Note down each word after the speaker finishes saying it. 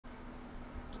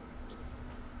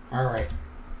Alright.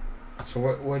 So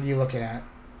what are you looking at?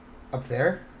 Up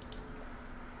there?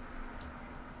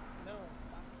 No,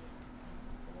 back here.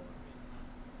 Come on with me.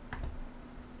 Come with me.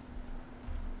 Right?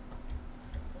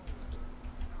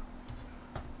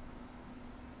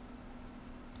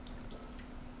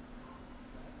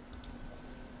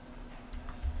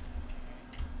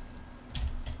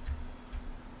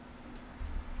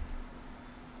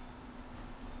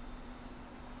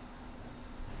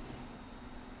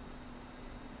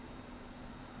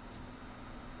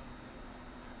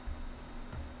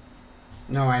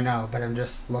 No, I know, but I'm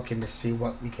just looking to see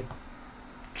what we could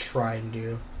try and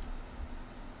do.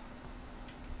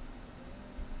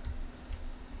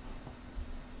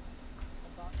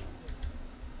 About the hills.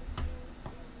 Which area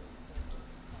is closer?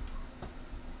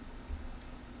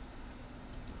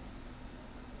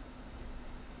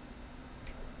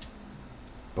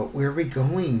 But where are we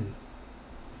going?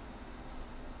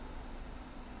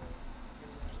 Go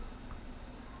your right. And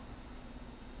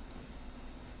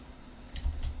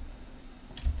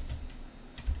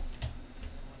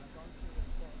then when I come to the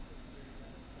spot with your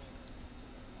yellow core, that's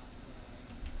where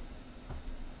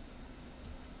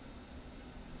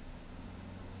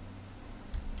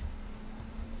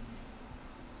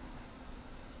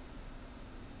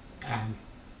I am. Um.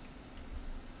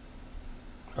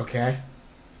 Okay.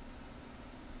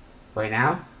 Right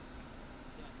now?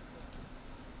 Yeah,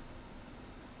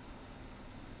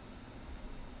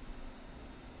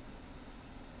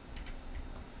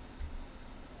 go.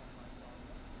 Oh my god, what the fuck?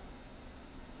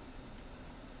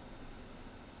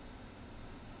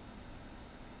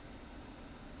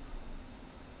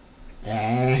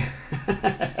 Eh.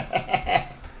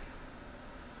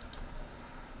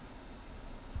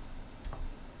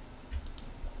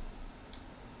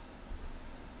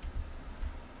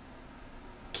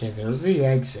 Okay, there's the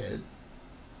exit.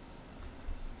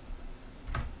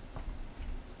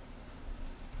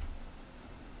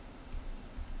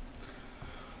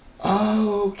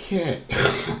 Okay.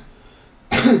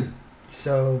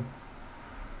 So.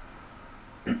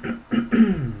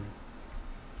 Reloaded.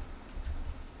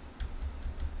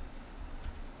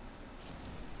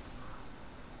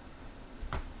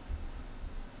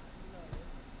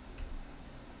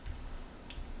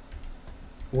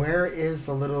 Where is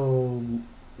the little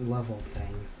level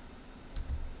thing?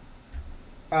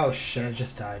 Oh shit, I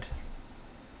just died.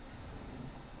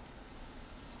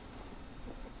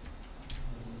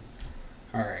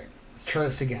 Alright, let's try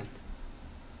this again.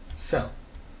 So,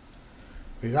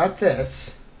 we got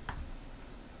this.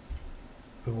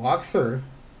 We walk through.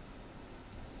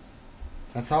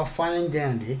 That's all fine and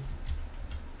dandy.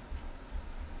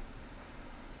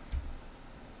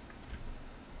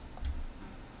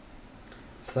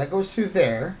 So that goes through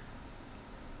there.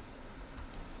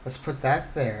 Let's put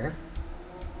that there.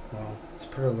 Well, let's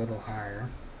put it a little higher.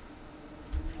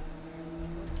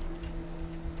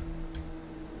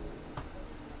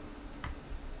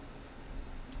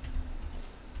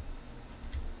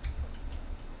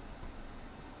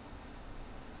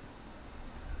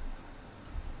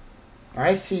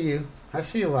 I see you. I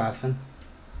see you laughing.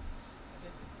 I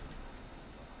did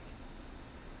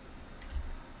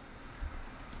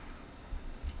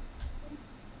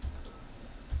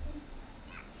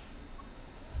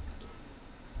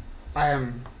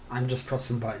it. I'm just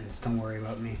pressing buttons. Don't worry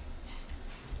about me.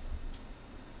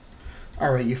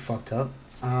 Alright, you fucked up.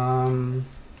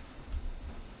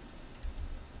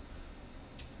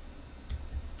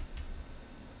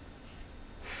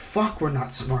 Fuck, we're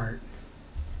not smart.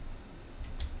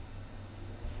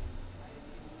 I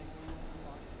didn't even think we were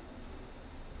smart.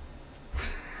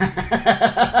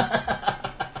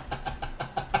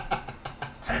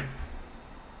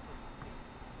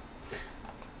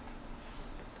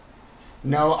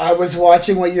 No, I was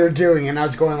watching what you were doing and I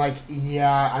was going like,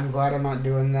 yeah, I'm glad I'm not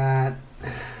doing that.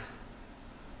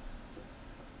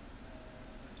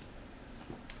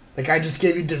 Like, I just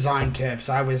gave you design tips.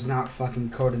 I was not fucking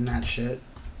coding that shit.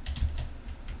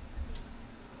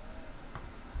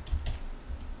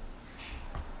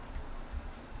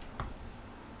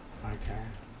 Okay.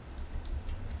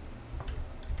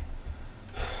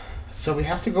 So we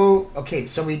have to go... Okay,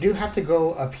 so we do have to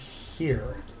go up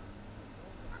here.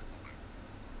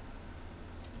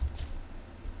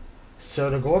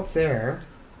 So to go up there...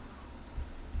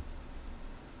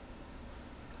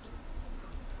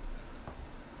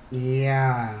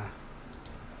 Yeah.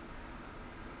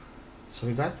 So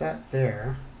we got that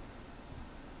there.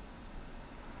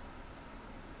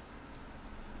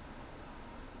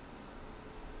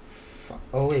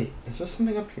 Oh wait, is there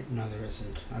something up here? No, there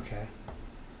isn't. Okay.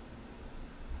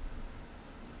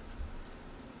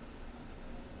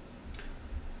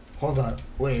 Hold up.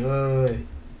 Wait.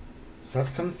 So that's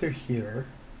coming through here.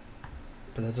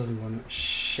 But that doesn't go in.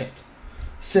 Shit.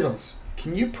 Siddalls,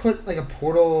 can you put like a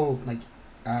portal like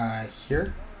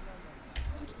here?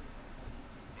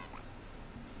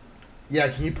 Yeah,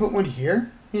 can you put one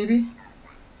here, maybe?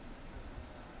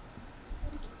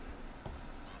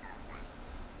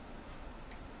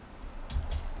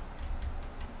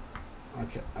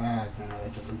 Okay, no,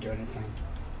 that doesn't do anything.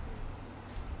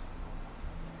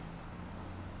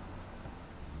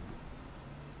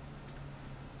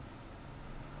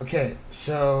 Okay,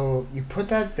 so you put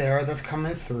that there, that's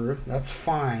coming through, that's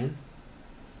fine.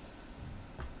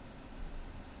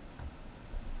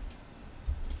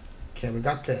 Okay, we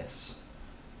got this.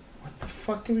 What the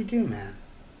fuck do we do, man?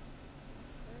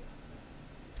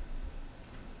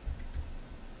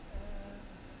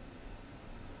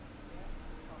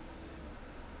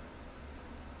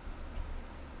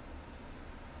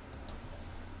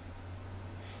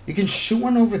 You can shoot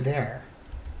one over there.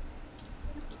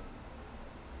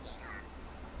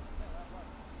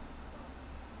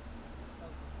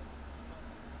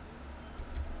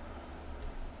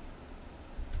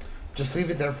 Just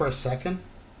leave it there for a second.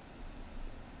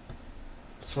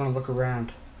 Just want to look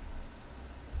around.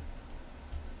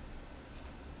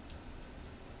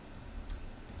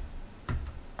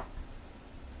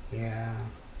 Yeah.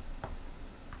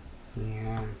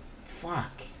 Yeah.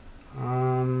 Fuck.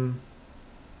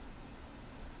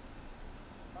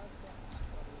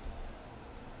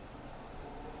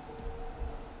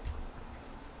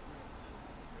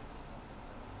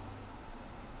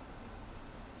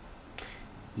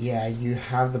 Yeah, you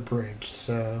have the bridge,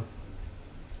 so...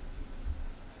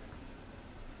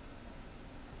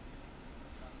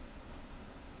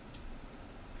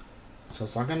 So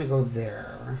it's not gonna go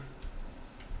there.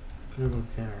 It's gonna go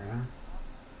there.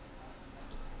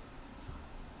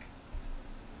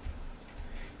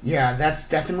 Yeah, that's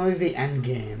definitely the end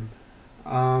game.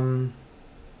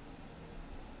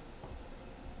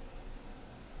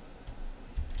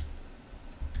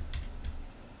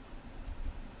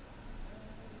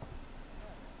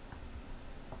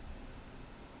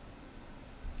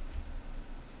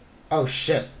 Oh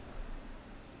shit.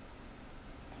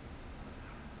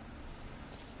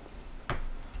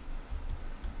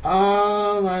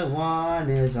 All I want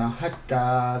is a hot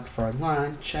dog for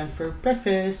lunch and for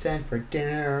breakfast and for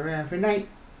dinner every night.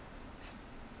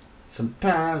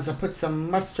 Sometimes I put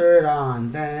some mustard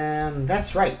on them.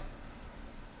 That's right.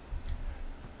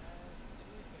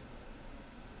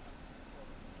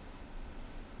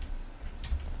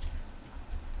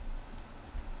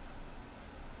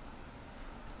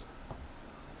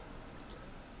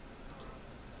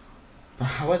 But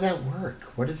how would that work?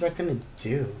 What is that gonna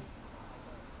do?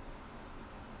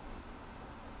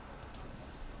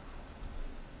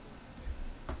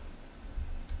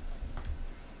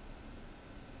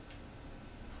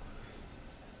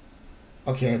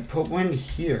 Okay, put one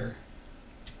here.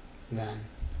 Then.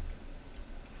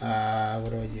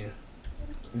 What do I do?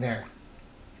 There.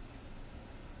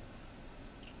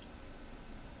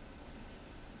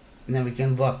 And then we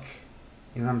can look.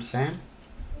 You know what I'm saying?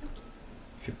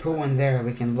 If you put one there,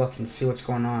 we can look and see what's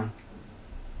going on.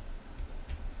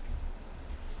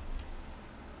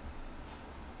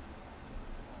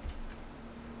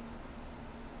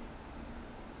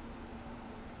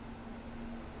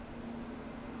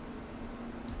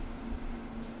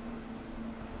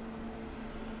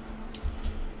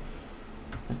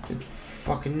 That did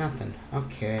fucking nothing.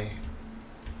 Okay.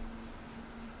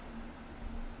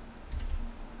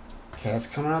 Okay, it's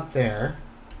coming out there.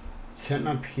 It's hitting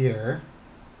up here.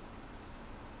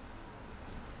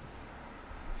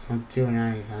 It's not doing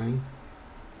anything.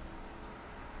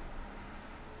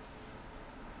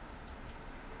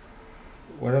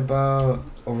 What about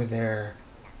over there?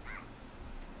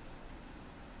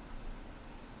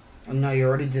 Oh, no, you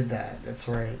already did that. That's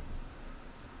right.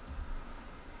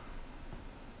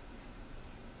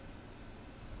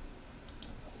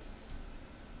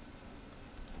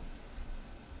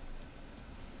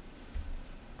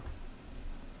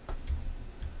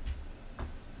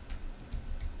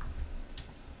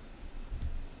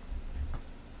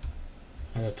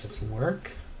 Oh, that doesn't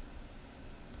work.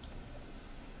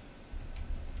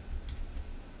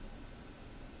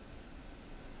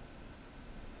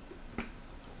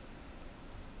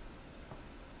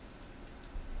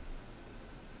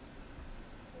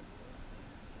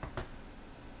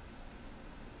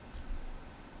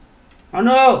 Oh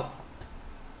no!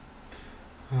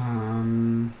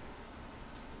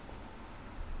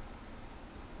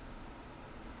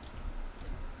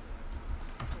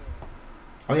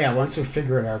 Oh yeah, once we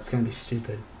figure it out, it's gonna be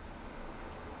stupid.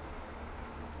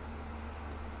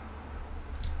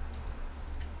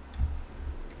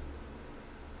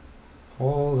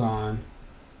 Hold on.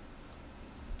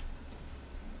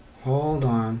 Hold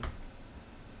on.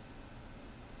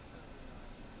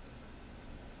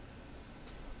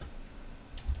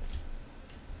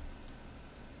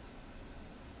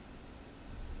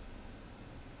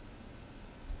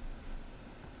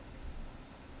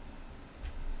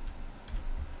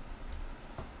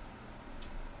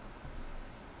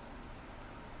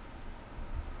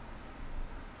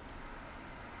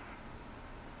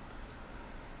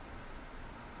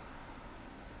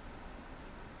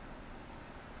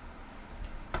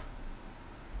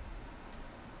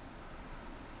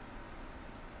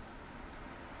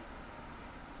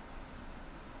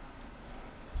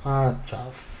 What the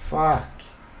fuck?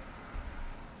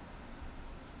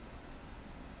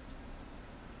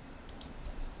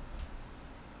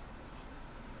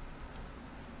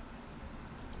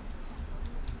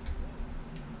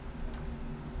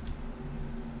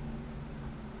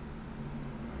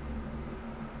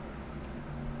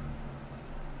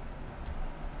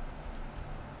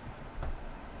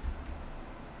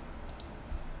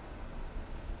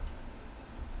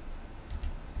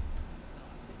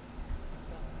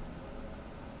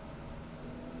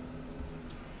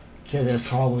 Okay, this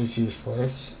hallway's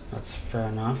useless. That's fair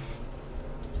enough.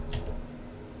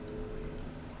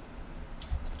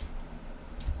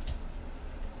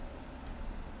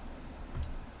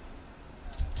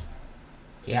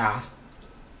 Yeah.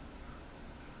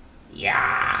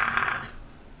 Yeah.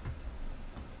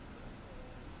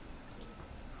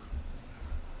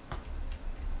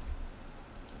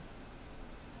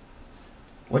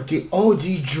 What do you... Oh, do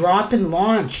you drop and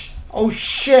launch? Oh,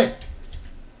 shit.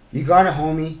 You got it,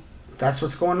 homie. That's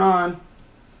what's going on.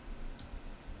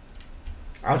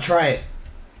 I'll try it.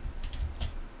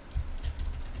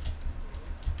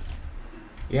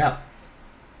 Yep.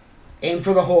 Aim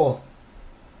for the hole.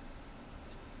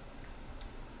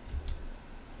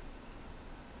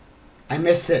 I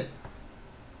missed it.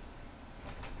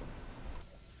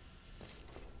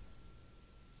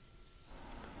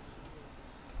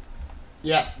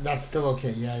 Yeah, that's still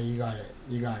okay. Yeah, you got it.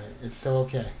 You got it. It's still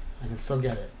okay. I can still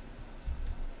get it.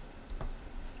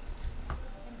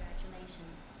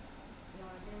 Congratulations.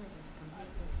 Your ability to complete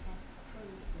this test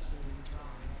proves the humans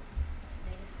wrong.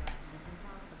 They described it as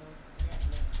impossible,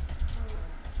 deadly, cruel,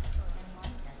 and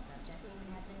one test subject even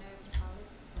had the nerve to call it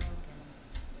broken.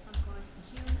 Of course, the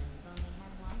humans only had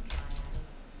one try at it.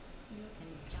 You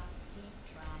can just keep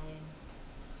trying.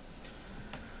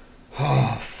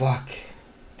 Oh, fuck.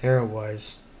 There it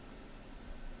was.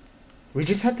 We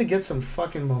just had to get some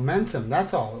fucking momentum.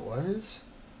 That's all it was.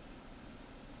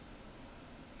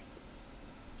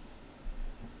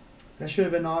 That should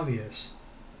have been obvious.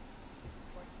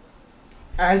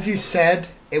 As you said,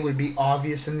 it would be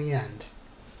obvious in the end.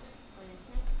 For this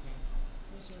next test,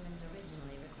 the humans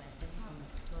originally requested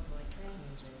helmets to avoid brain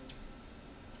injuries.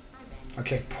 I ran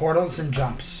Okay, portals and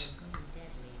jumps. going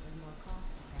deadly was more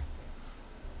cost effective.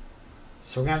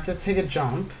 So we're gonna have to take a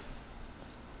jump.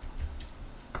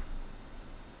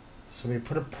 So we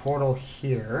put a portal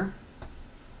here.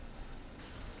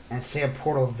 And say a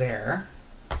portal there.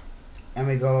 And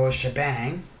we go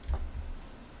shebang.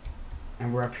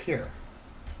 And we're up here.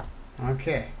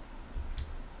 Okay.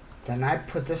 Then I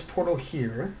put this portal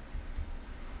here.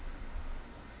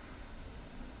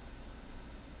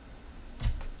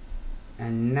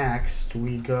 And next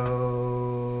we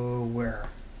go where?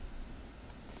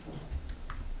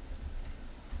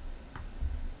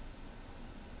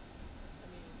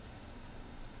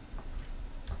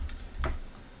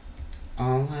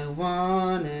 All I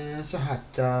want is a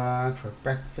hot dog for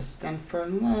breakfast and for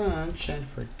lunch and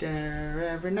for dinner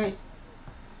every night.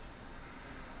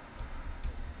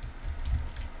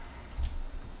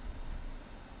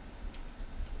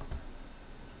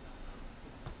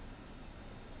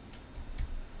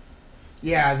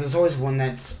 Yeah, there's always one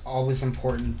that's always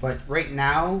important, but right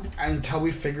now, until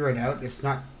we figure it out, it's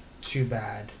not too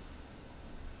bad.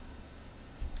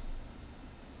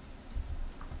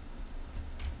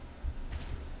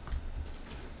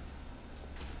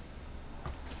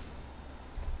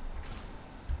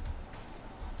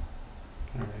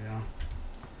 There we go.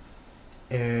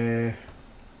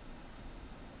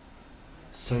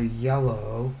 So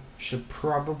yellow should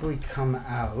probably come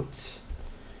out.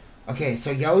 Okay,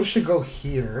 so yellow should go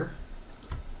here,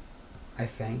 I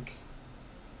think.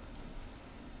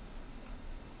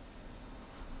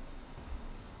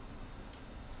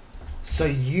 So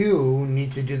you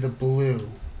need to do the blue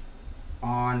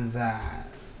on that.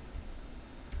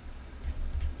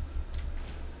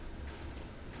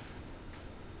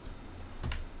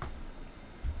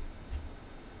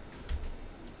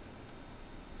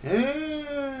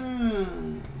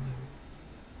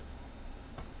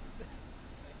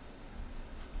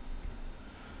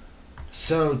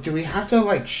 So, do we have to,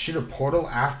 like, shoot a portal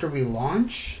after we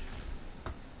launch?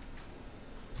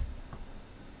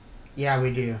 Yeah,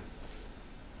 we do.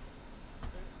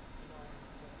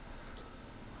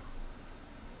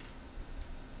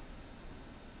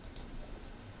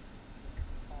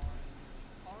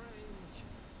 Orange.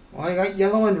 Well, I got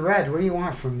yellow and red. What do you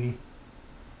want from me?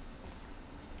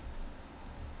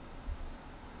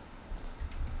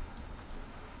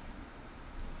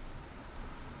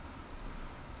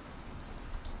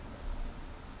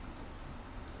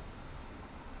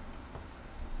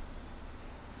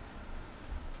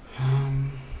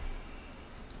 Um...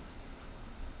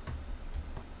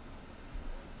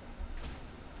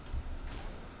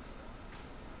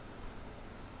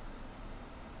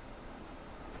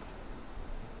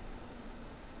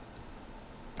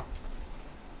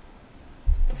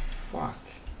 The fuck?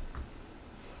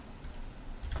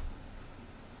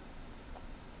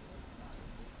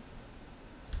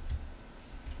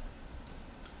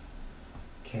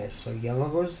 Okay, so yellow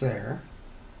goes there.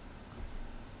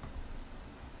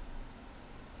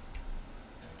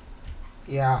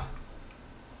 Yeah.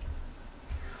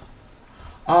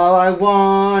 All I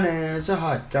want is a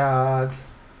hot dog.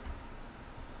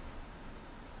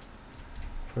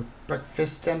 For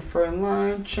breakfast and for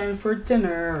lunch and for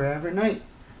dinner every night.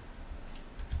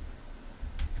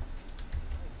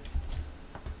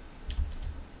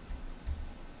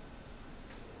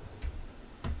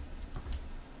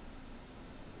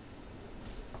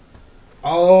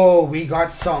 Oh, we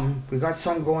got some. We got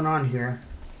something going on here.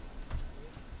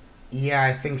 Yeah,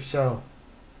 I think so.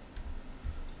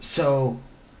 So,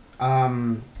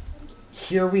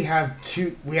 here we have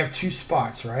two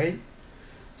spots, right?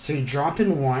 So you drop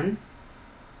in one,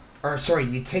 or sorry,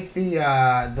 you take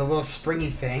the little springy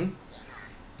thing,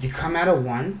 you come out of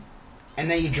one,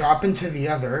 and then you drop into the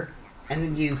other, and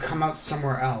then you come out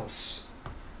somewhere else.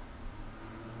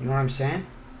 You know what I'm saying?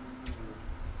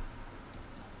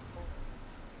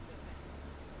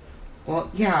 Well,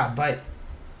 yeah, but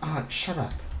shut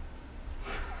up.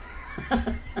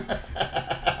 I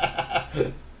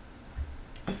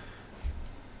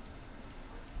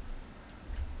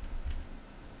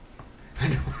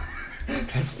know.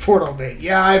 That's Portal bait.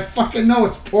 Yeah, I fucking know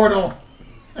it's Portal.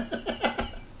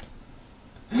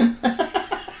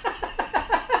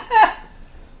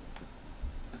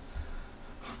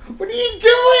 What are you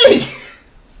doing?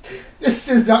 This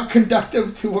is not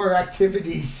conductive to our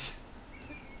activities.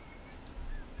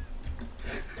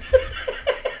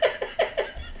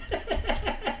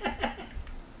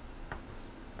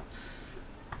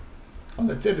 Oh,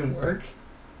 that didn't work.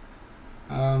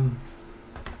 Alright.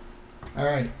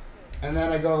 And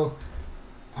then I go...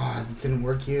 Oh, that didn't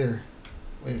work either.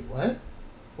 Wait, what?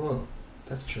 Whoa,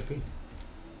 that's trippy.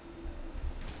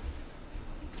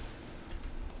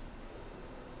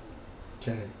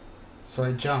 Okay. So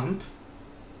I jump.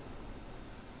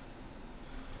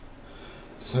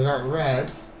 So I got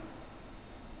red.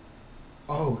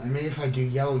 Oh, and maybe if I do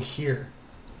yellow here.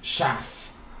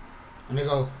 Shaft. And I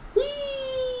go... Whee!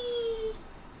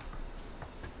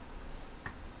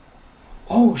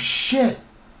 Oh, shit!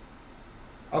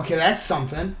 Okay, that's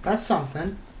something. That's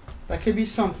something. That could be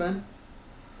something.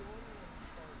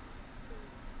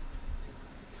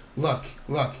 Look,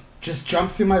 look. Just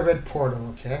jump through my red portal,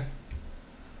 okay?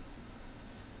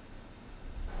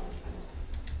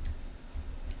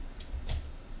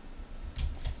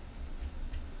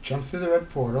 Jump through the red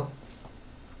portal.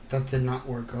 That did not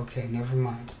work. Okay, never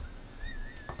mind.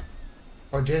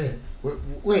 Or did it?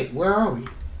 Wait, where are we?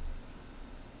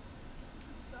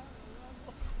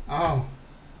 Oh.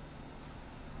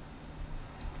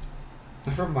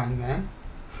 Never mind then.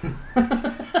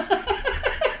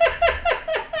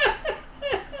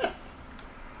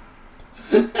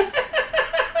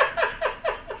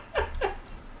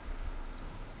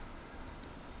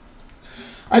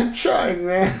 I'm trying,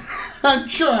 man. I'm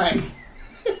trying.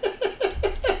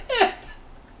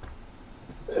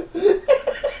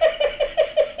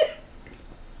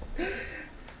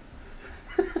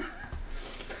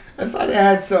 I thought I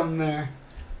had something there.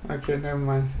 Okay, never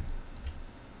mind.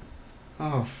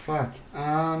 Oh, fuck.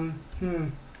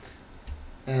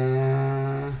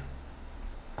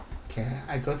 Okay,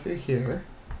 I go through here.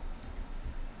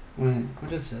 Wait,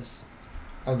 what is this?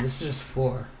 Oh, this is just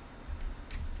floor.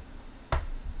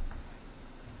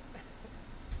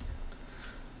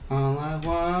 All I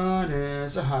want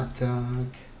is a hot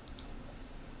dog.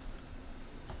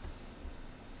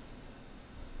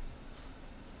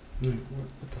 Wait,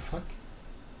 what the fuck?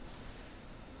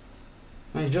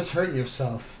 Man, you're just hurting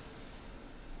yourself.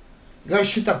 You gotta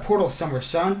shoot that portal somewhere,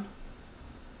 son.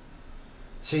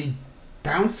 So you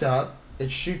bounce up,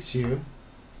 it shoots you.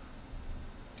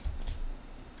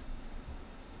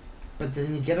 but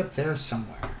then you get up there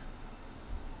somewhere.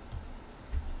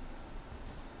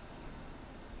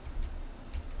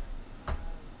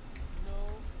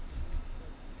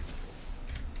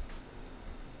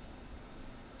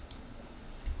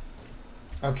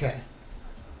 No. Okay.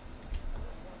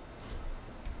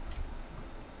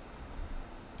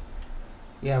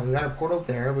 Yeah, we got a portal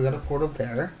there. We got a portal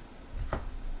there.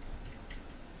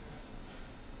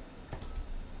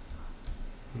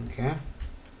 Okay.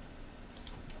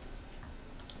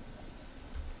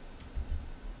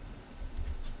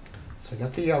 So I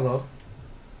got the yellow.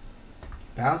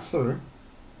 Bounce through.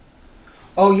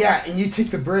 Oh yeah, and you take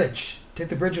the bridge. Take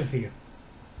the bridge with you.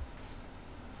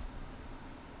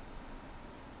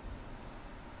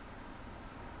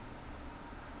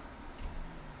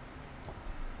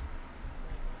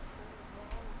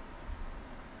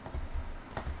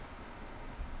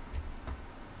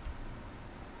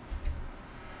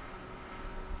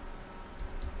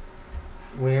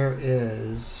 Where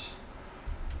is...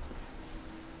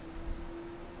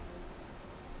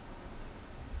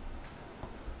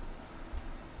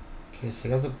 Okay, so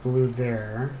I got the blue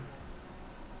there.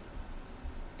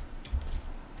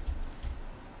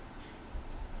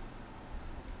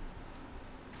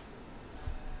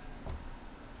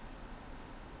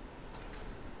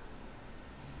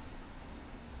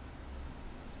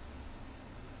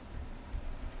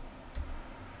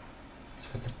 So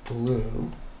I got the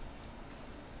blue.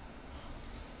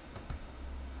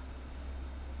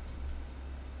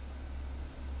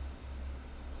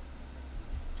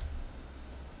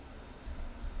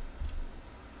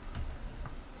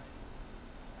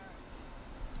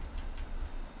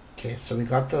 Okay, so we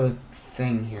got the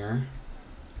thing here.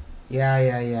 Yeah.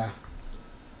 Yeah. Yeah.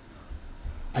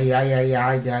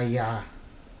 Yeah.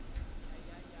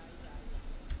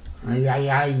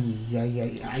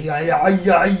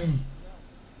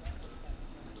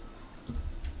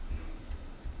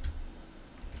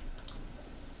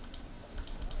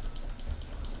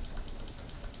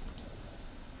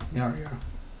 There we go.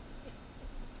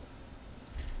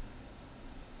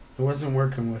 It wasn't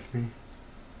working with me.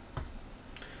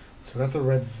 So we got the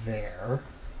red there.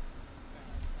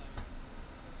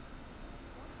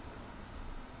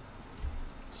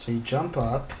 So you jump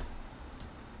up.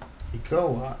 You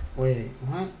go up. Wait,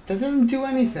 what? That doesn't do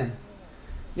anything.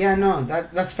 Yeah, no,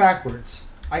 that's backwards.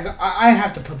 I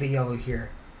have to put the yellow here.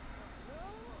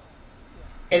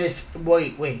 It is...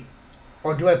 Wait.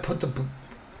 Or do I put the...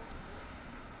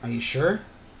 Are you sure?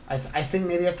 I think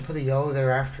maybe I have to put the yellow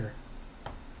there after.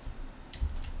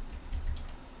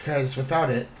 Because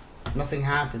without it, nothing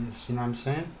happens. You know what I'm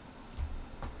saying?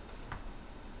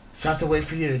 So I have to wait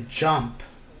for you to jump.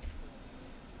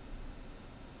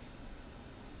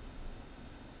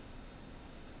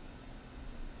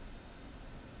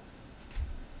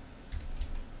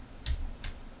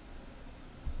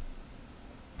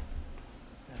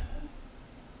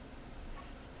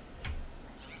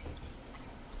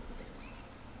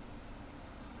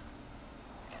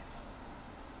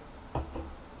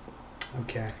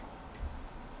 Okay.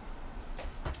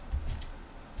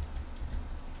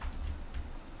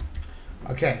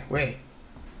 Okay, wait.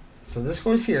 So this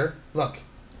goes here. Look.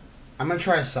 I'm going to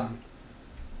try some.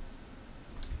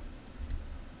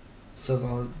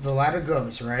 So the ladder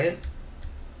goes, right?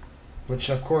 Which,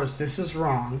 of course, this is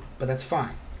wrong, but that's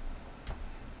fine.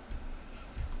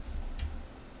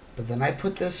 But then I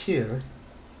put this here.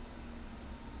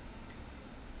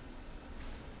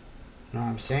 Know what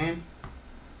I'm saying?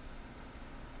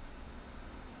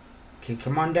 Okay,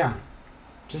 come on down.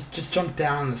 Just jump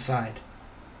down on the side.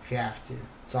 If you have to.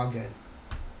 It's all good.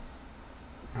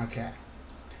 Okay.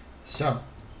 So.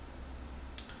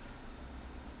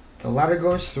 The ladder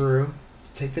goes through.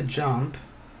 Take the jump.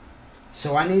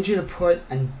 So I need you to put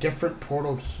a different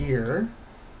portal here.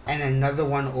 And another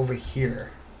one over here.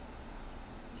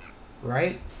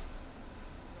 Right?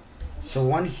 So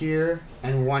one here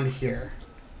and one here.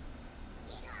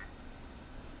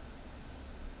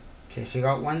 Okay, so you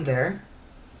got one there.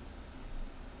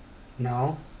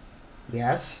 No.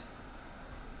 Yes.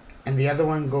 And the other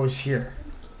one goes here.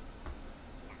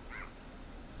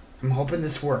 I'm hoping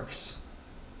this works.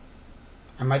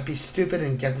 I might be stupid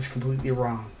and get this completely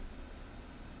wrong.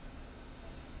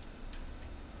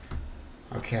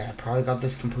 Okay, I probably got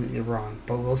this completely wrong,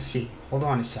 but we'll see. Hold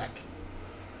on a sec.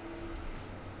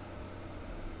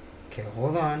 Okay,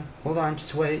 hold on. Hold on,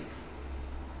 just wait.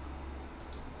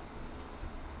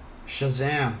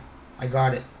 Shazam. I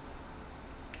got it.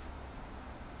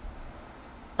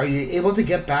 Are you able to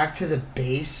get back to the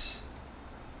base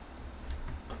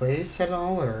place at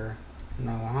all, or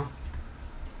no, huh?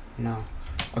 No.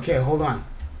 Okay, hold on.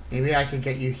 Maybe I could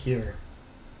get you here.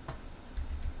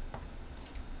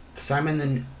 So I'm in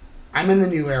the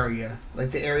new area,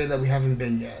 like the area that we haven't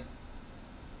been yet.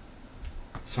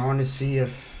 So I want to see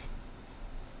if,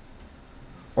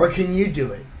 or can you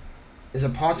do it? Is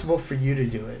it possible for you to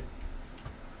do it?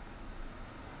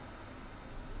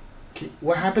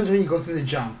 What happens when you go through the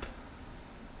jump?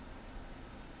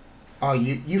 Oh,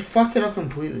 you fucked it up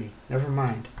completely. Never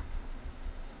mind.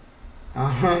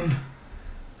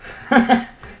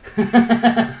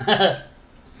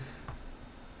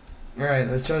 Alright,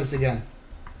 let's try this again.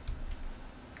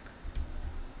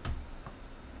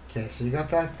 Okay, so you got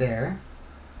that there.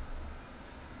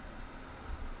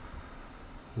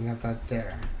 You got that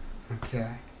there.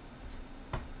 Okay.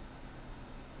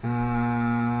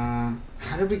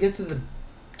 How did we get to the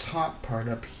top part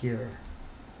up here?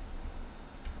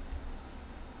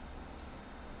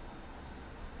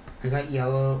 I got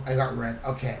yellow. I got red.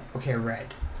 Okay. Okay,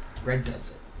 red. Red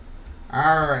does it.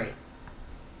 Alright.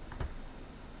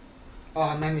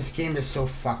 Oh, man, this game is so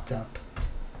fucked up.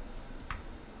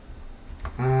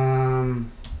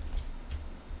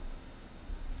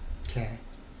 Okay.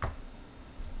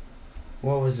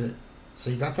 What was it? So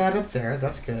you got that up there.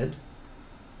 That's good.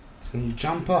 So when you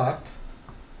jump up,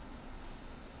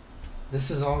 this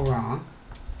is all wrong.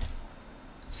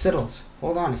 Siddalls,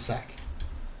 hold on a sec.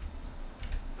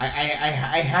 I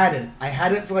had it. I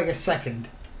had it for like a second.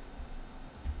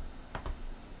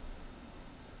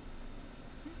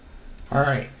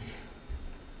 Alright.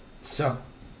 So.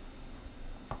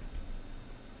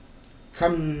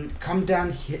 Come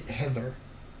down hither.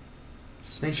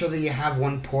 Just make sure that you have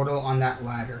one portal on that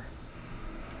ladder.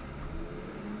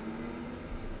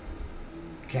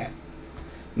 Okay.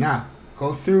 Now,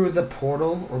 go through the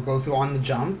portal or go through on the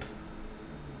jump.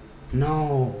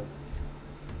 No.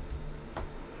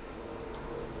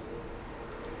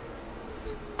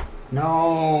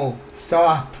 No.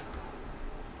 Stop.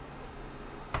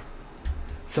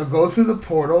 So go through the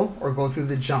portal or go through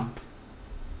the jump.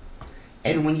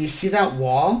 And when you see that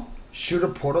wall, shoot a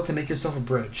portal to make yourself a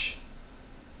bridge.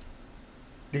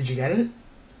 Did you get it?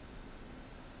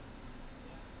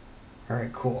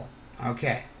 Alright, cool.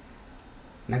 Okay.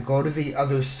 Now go to the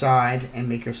other side and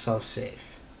make yourself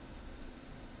safe.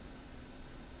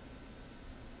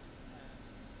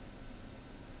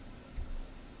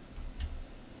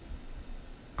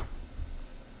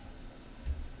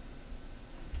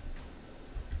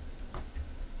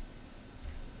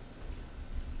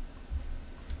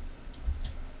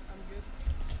 I'm good.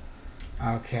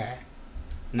 Okay.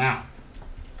 Now,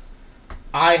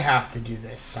 I have to do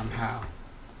this somehow.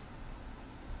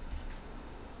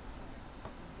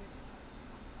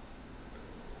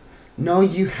 No,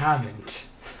 you haven't.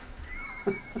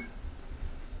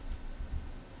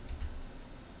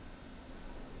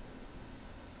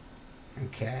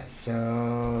 Okay,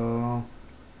 so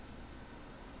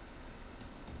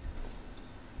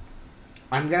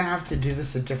I'm gonna have to do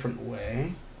this a different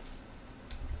way.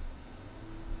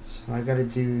 So I gotta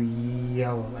do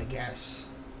yellow, I guess.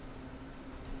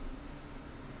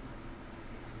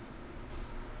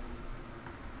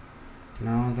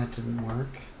 No, that didn't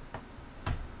work.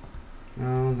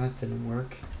 No, that didn't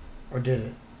work. Or did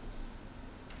it?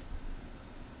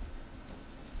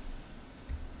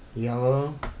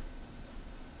 Yellow.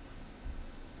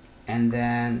 And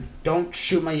then, don't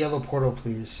shoot my yellow portal,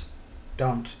 please.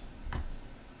 Don't.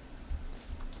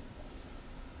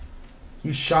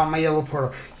 You shot my yellow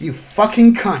portal. You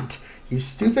fucking cunt. You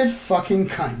stupid fucking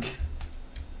cunt.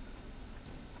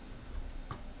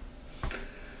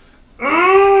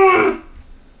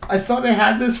 I thought I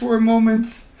had this for a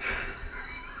moment.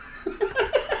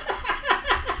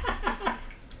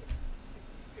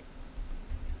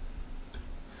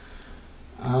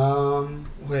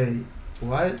 Wait.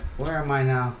 What? Where am I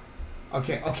now?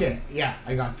 Okay, okay. Yeah,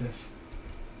 I got this.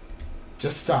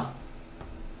 Just stop.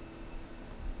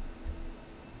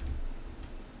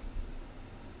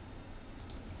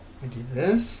 I do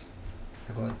this.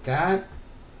 I go like that.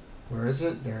 Where is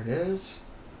it? There it is.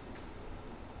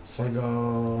 So I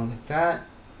go like that.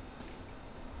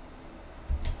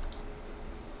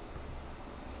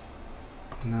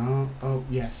 No. Oh,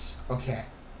 yes. Okay.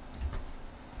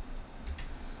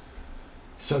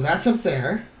 So that's up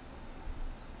there.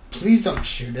 Please don't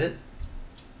shoot it.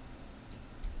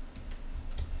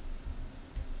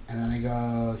 And then I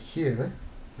go here,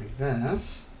 like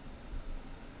this.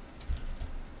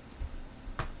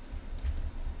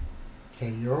 Okay,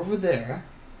 you're over there.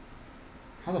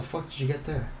 How the fuck did you get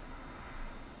there?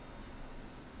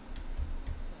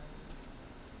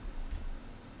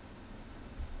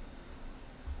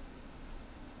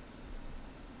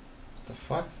 What the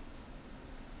fuck?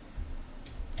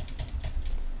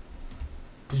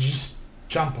 Did you just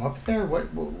jump up there?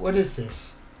 What is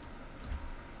this?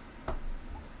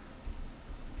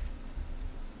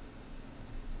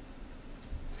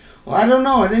 Well, I don't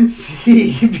know. I didn't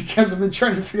see because I've been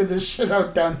trying to figure this shit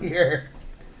out down here.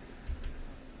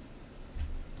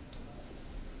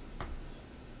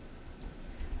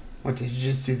 What, did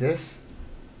you just do this?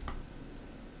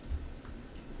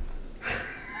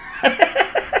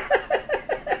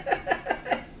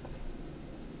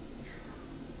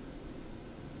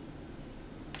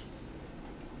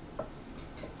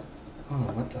 Oh,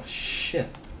 what the shit?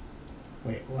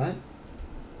 Wait, what?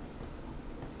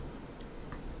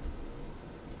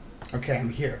 Okay, I'm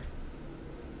here.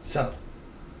 So.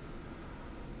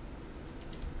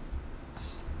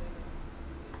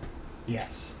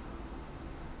 Yes.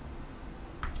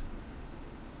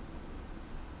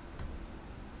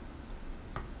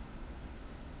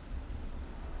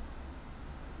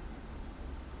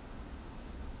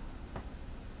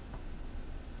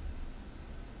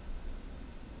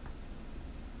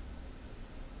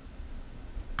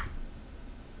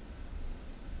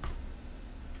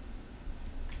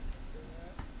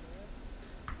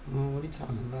 Oh, what are you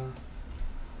talking about?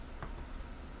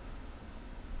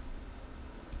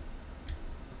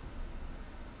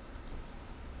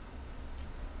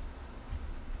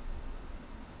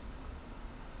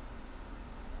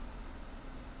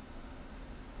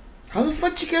 How the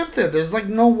fuck did you get up there? There's like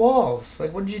no walls.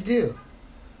 Like, what did you do?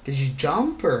 Did you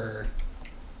jump or?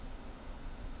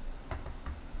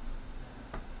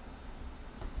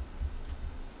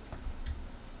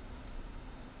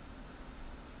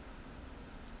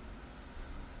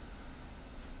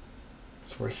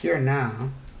 So we're here now.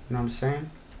 You know what I'm saying?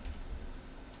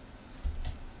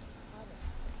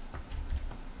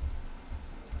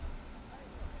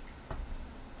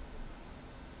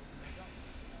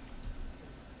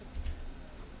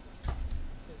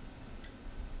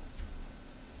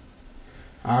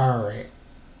 Alright.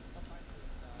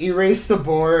 Erase the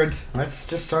board. Let's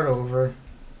just start over.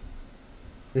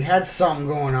 We had something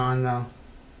going on though.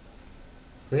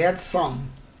 We had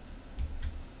something.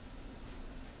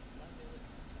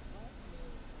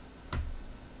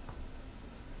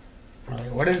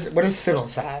 Alright, what does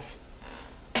Siddalls have?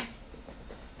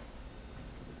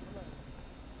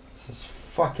 This is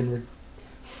fucking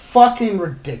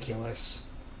ridiculous.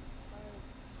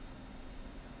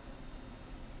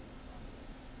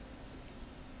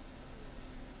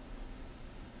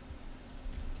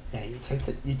 Yeah, you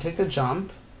take the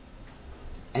jump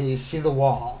and you see the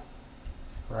wall,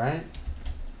 right?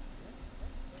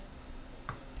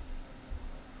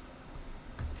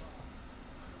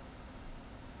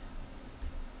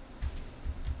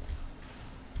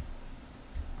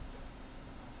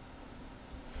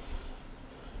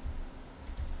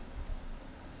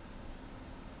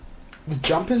 The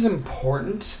jump is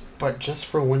important, but just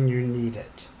for when you need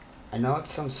it. I know it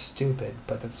sounds stupid,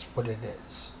 but that's what it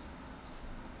is.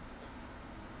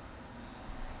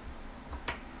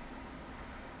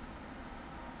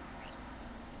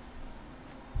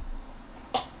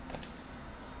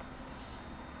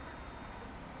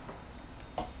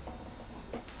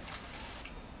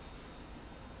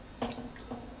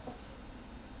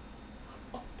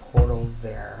 Portal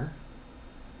there.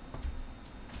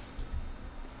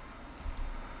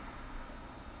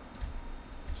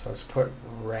 So let's put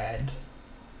red.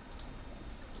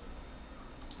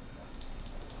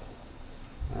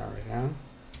 There we go.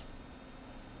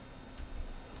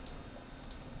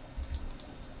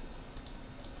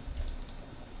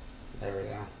 There we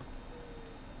go.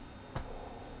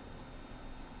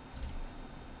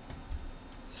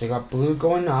 So you got blue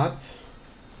going up.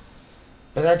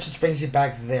 But that just brings you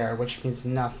back there, which means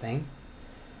nothing.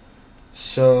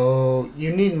 So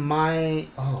you need my...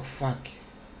 Oh, fuck.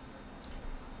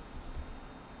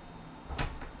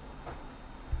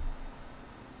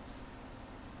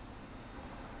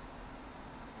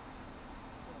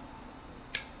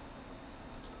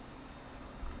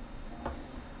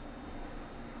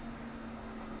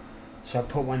 So I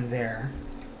put one there.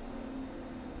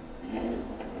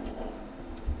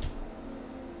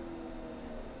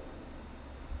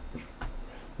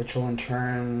 Which will in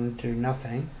turn do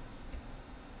nothing.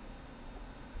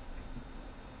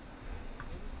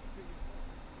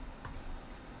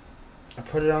 I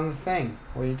put it on the thing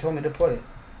where you told me to put it.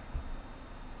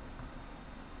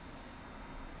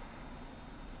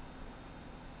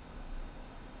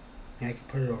 Yeah, I could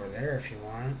put it over there if you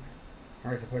want.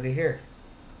 Or I could put it here.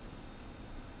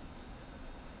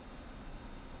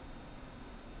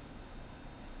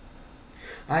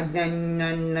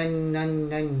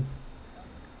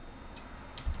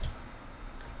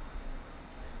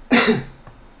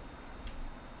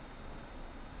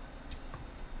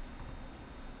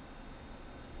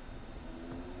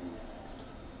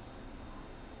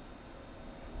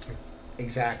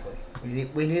 Exactly.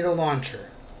 We need a launcher.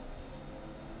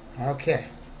 Okay.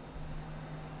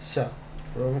 So,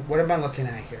 what am I looking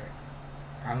at here?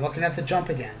 I'm looking at the jump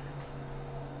again.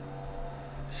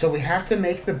 So we have to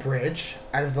make the bridge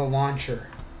out of the launcher.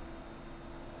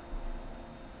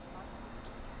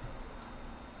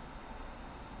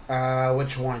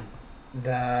 Which one?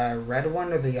 The red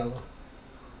one or the yellow?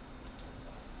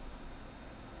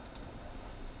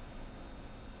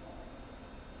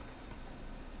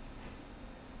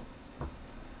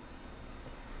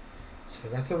 So we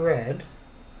got the red.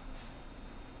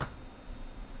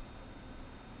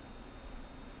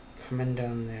 Coming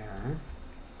down there.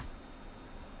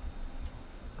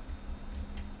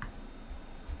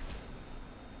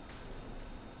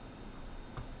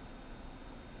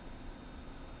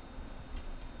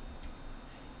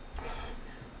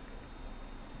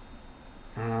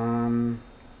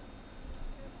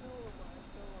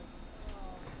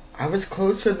 I was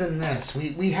closer than this.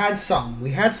 We had some.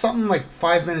 We had something like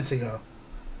 5 minutes ago.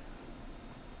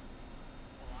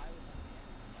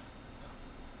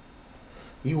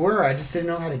 You were. I just didn't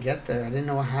know how to get there. I didn't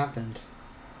know what happened.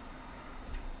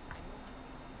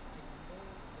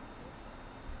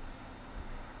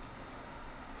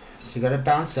 So you gotta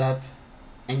bounce up,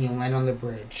 and you land on the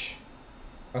bridge.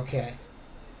 Okay.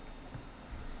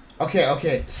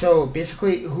 Okay. So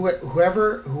basically,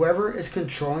 whoever is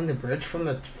controlling the bridge from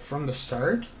the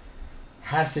start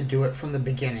has to do it from the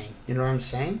beginning. You know what I'm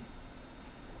saying?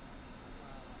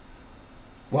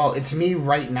 Well, it's me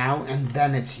right now, and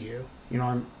then it's you. You know,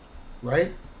 I'm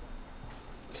right.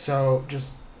 So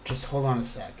just hold on a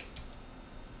sec.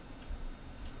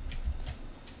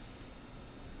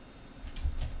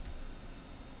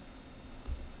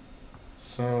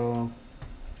 So,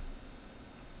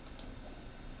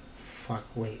 fuck.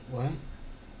 Wait, what?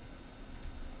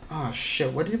 Oh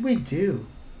shit! What did we do?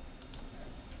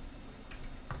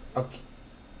 Okay.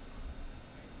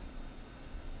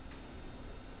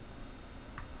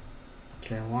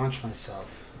 Okay, I launch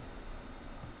myself.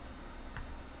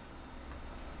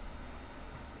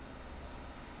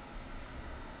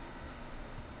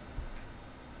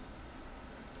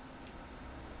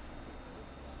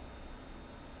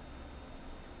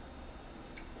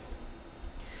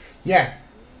 Yeah,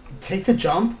 take the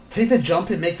jump. Take the jump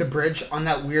and make the bridge on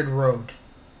that weird road.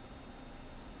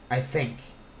 I think.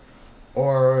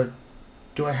 Or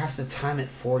do I have to time it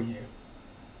for you?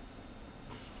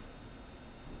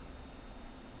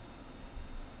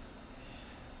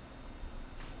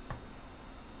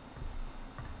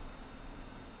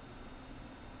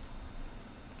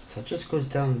 So it just goes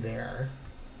down there.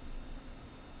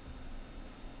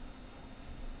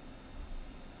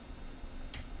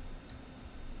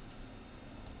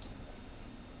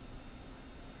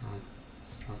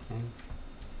 It's nothing.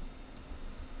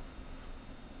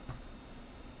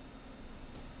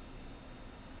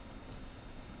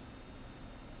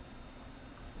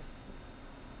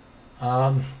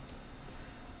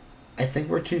 I think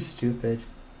we're too stupid.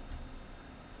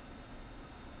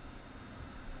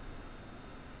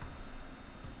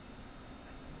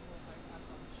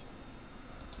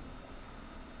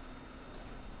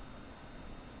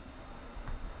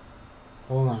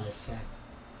 Hold on a sec.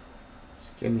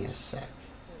 Just give me a sec.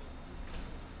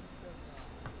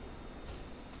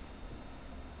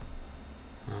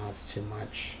 Oh, that's too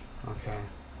much. Okay.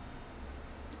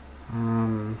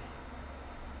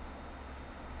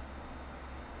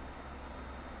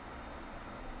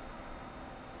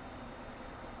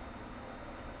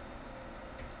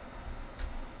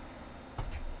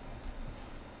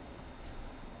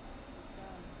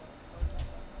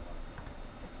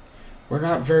 We're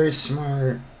not very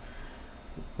smart.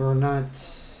 We're not...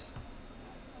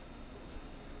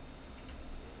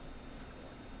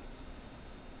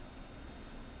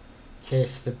 Okay,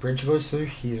 so the bridge goes through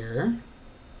here.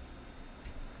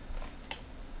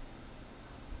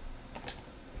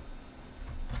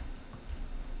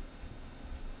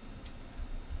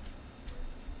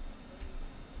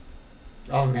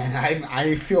 Oh man,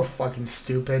 I feel fucking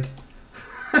stupid.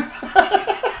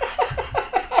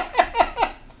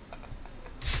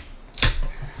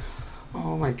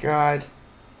 Oh my god.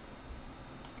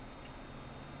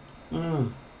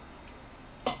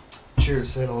 Cheers,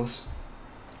 Siddalls.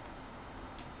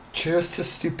 Cheers to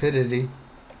stupidity.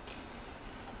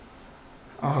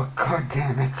 Oh god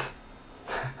damn it.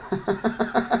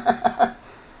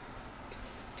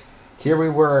 Here we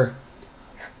were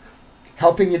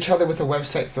helping each other with a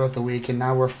website throughout the week, and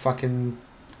now we're fucking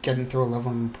getting through a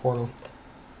level in Portal.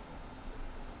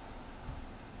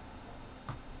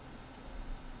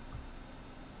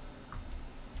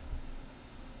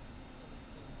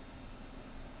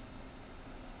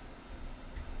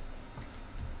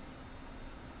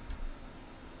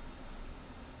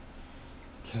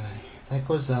 Okay, that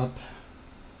goes up.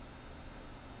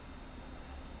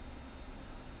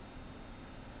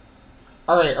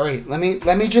 All right. Let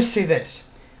me just say this,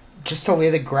 just to lay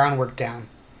the groundwork down.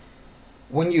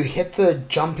 When you hit the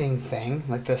jumping thing,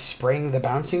 like the spring, the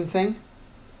bouncing thing,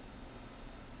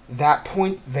 that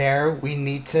point there, we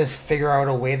need to figure out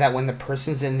a way that when the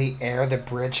person's in the air, the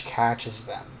bridge catches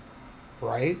them,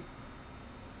 right?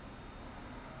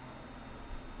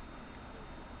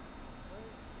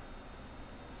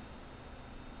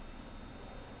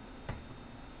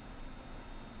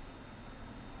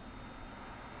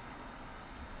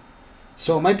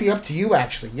 So it might be up to you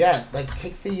actually. Yeah, like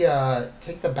take the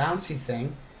bouncy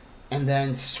thing and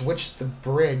then switch the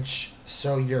bridge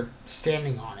so you're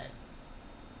standing on it.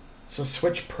 So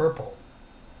switch purple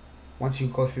once you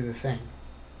go through the thing.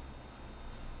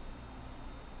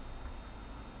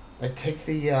 Like take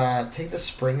the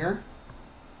springer,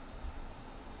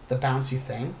 the bouncy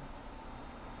thing,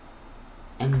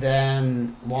 and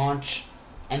then launch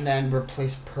and then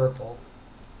replace purple.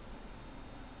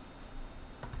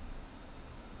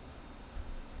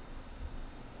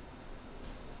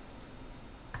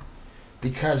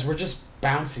 Because we're just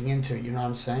bouncing into it, you know what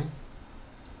I'm saying?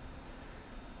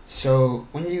 So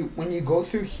when you go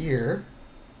through here,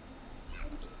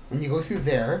 when you go through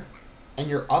there, and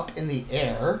you're up in the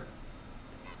air,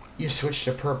 you switch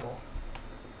to purple.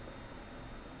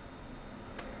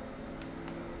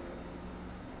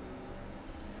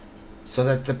 So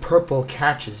that the purple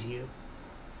catches you.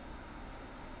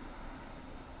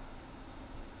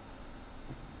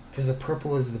 Because the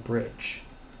purple is the bridge.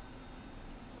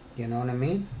 You know what I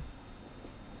mean?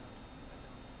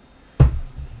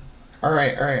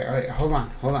 Alright. Hold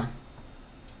on.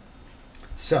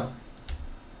 So,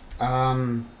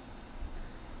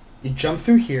 you jump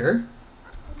through here.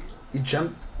 You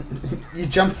jump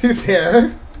through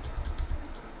there.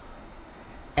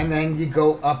 And then you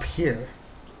go up here.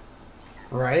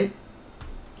 Right?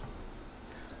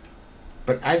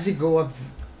 But as you go up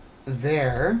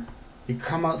there, you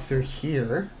come out through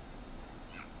here.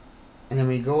 And then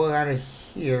when you go out of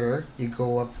here, you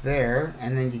go up there,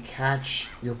 and then you catch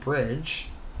your bridge,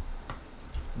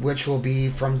 which will be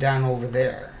from down over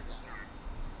there.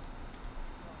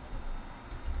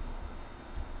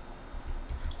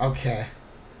 Okay.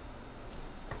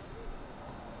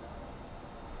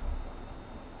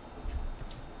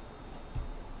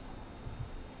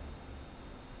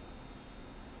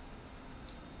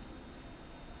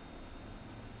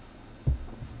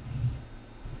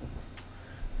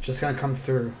 Just gonna come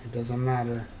through. It doesn't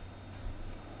matter.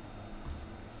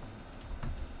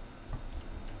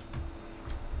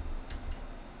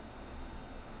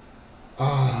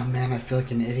 Oh man, I feel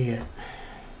like an idiot.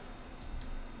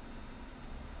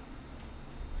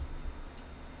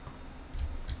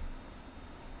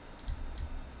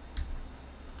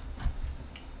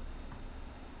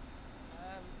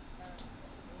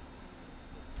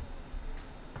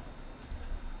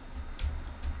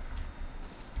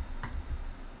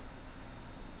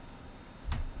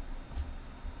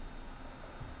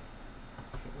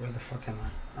 Where the fuck am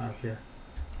I? Oh, here.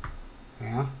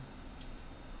 Yeah?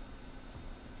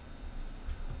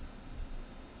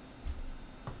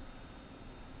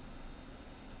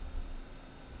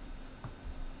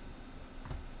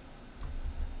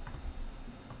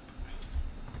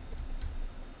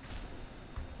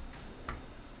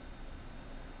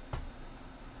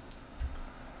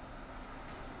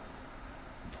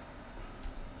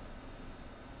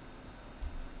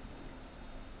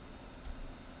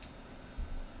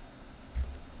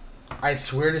 I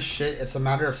swear to shit, it's a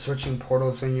matter of switching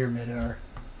portals when you're midair.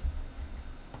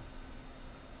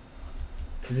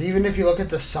 Because even if you look at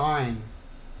the sign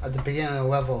at the beginning of the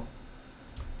level,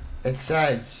 it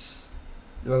says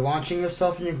you're launching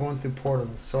yourself and you're going through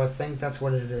portals. So I think that's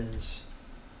what it is.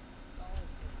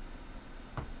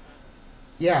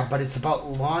 Yeah, but it's about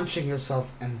launching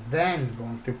yourself and then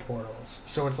going through portals.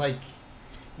 So it's like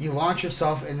you launch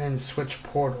yourself and then switch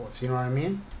portals. You know what I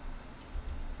mean?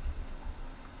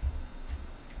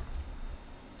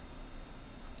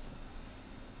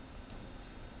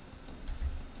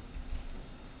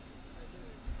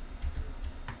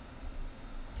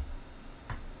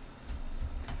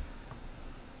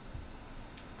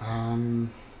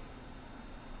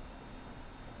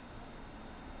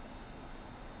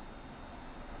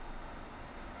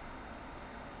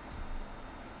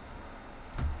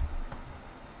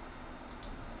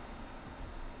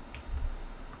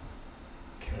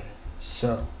 Okay,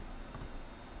 so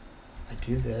I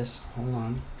do this. Hold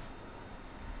on.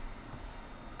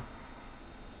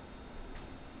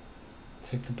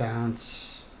 Take the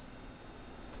bounce.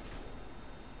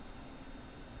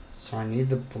 So I need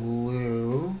the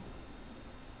blue.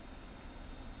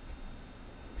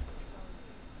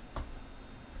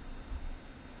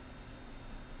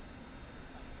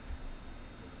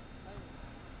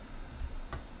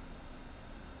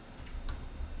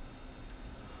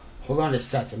 Hold on a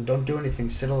second. Don't do anything,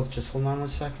 Siddalls. Just hold on 1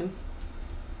 second.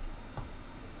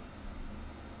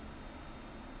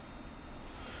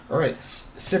 Alright,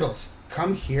 Siddalls,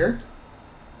 come here.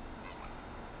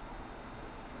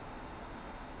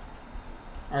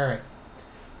 Alright.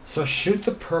 So shoot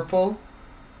the purple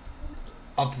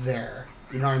up there.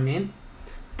 You know what I mean?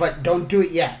 But don't do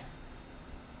it yet.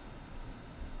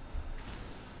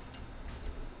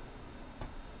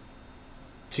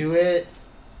 Do it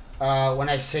when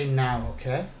I say now,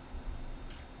 okay?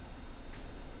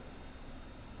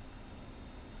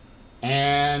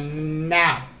 And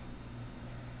now.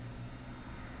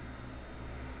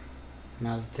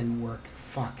 No, that didn't work.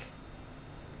 Fuck.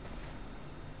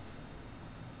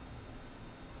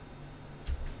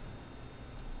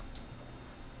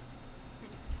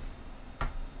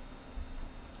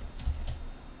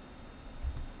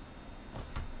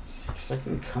 Because I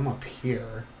can come up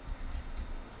here.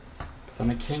 But then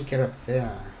I can't get up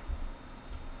there.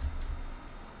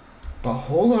 But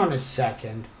hold on a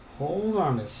second. Hold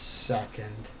on a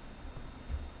second.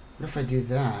 What if I do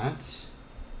that?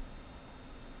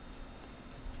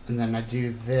 And then I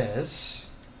do this.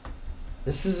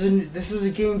 This is a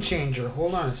game changer.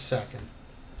 Hold on a second.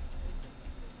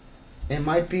 It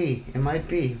might be. It might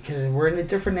be. Because we're in a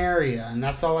different area. And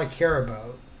that's all I care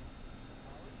about.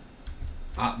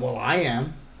 Well, I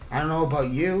am. I don't know about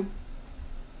you.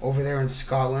 Over there in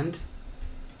Scotland.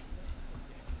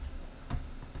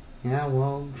 Yeah,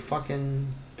 well, fucking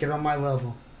get on my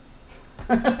level.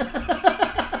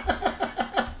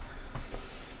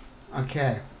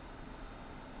 Okay.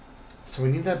 So we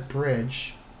need that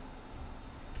bridge.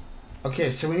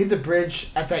 Okay, so we need the bridge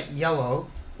at that yellow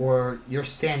where you're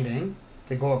standing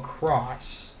to go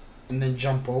across and then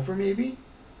jump over maybe?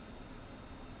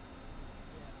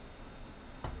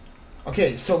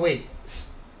 Okay, so wait.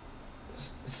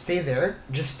 Stay there.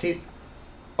 Just stay.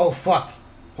 Oh, fuck.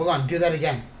 Hold on. Do that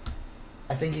again.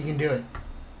 I think you can do it.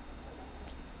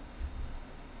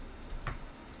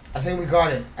 I think we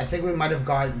got it. I think we might have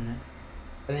gotten it.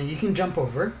 And then you can jump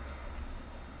over.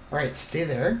 Alright, stay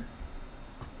there.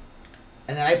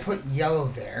 And then I put yellow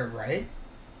there, right?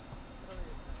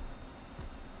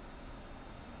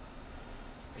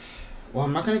 Well,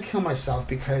 I'm not going to kill myself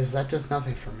because that does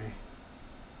nothing for me.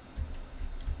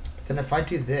 But then if I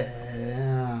do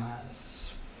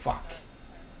this... Fuck.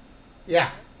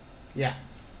 Yeah. Yeah.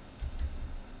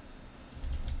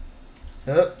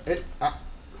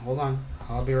 Hold on.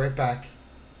 I'll be right back.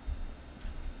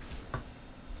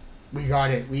 We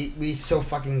got it. We so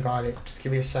fucking got it. Just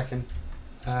give me a second.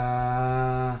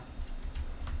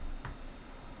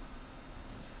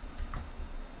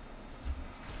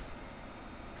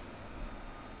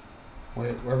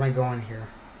 Wait, where am I going here?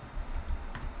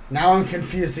 Now I'm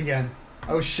confused again.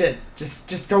 Oh shit.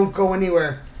 Just don't go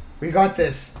anywhere. We got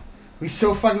this. We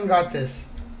so fucking got this.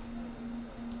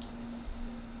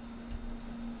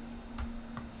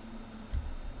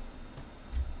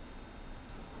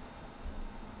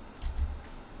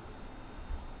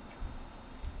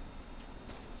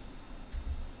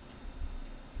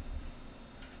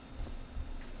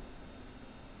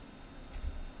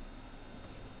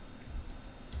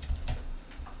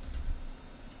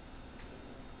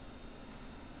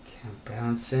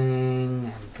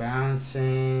 Bouncing and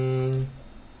bouncing.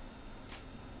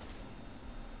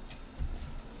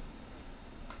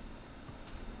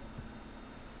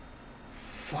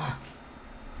 Fuck.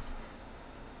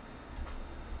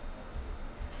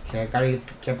 Okay, I gotta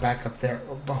get back up there.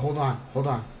 Oh, but hold on, hold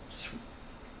on.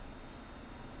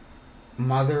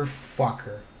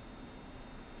 Motherfucker.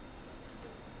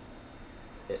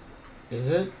 Is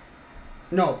it?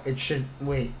 No, it should.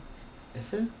 Wait.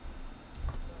 Is it?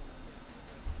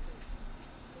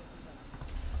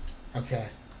 Okay.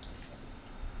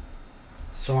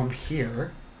 So I'm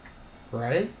here,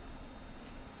 right?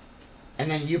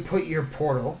 And then you put your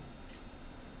portal.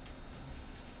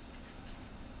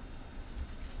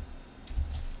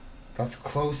 That's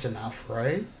close enough,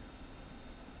 right?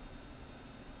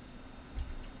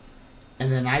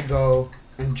 And then I go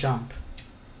and jump.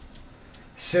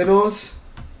 Siddalls.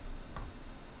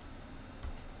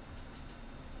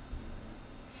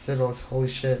 Siddalls, holy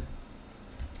shit.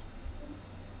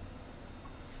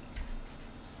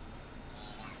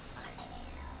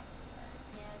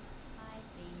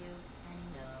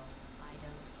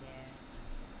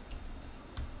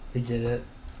 We did it.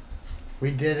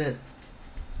 We did it.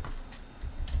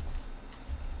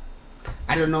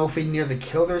 I don't know if we nearly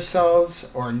killed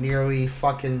ourselves or nearly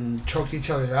fucking choked each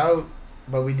other out,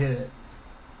 but we did it.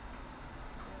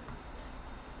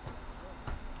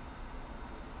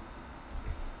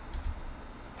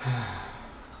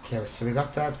 Okay, so we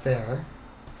got that there.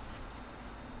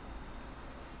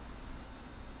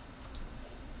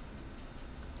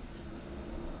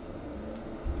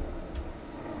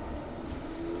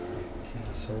 Okay,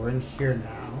 so we're in here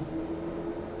now.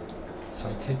 So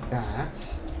I take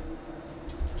that,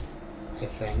 I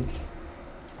think,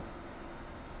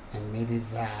 and maybe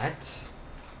that,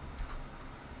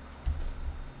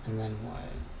 and then what?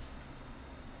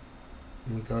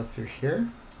 And we go through here.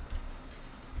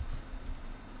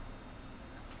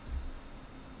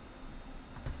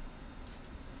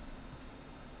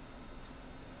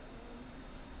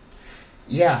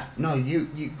 Yeah, no, you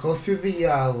go through the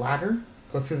ladder,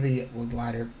 go through the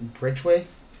ladder, bridgeway,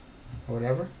 or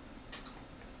whatever.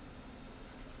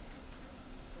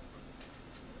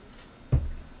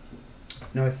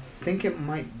 No, I think it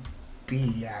might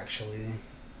be, actually.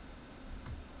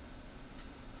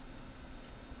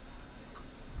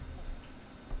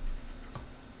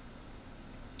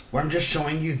 Well, I'm just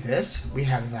showing you this. We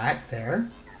have that there.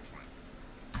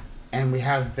 And we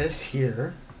have this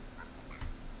here.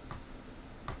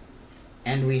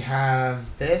 And we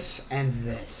have this and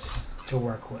this to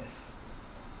work with.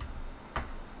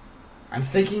 I'm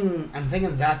thinking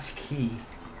that's key.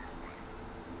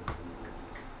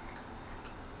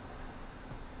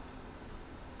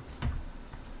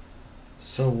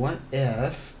 So what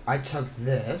if I took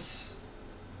this?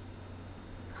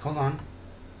 Hold on.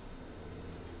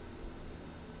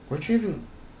 Where'd you even...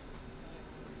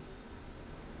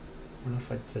 What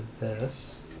if I did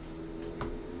this?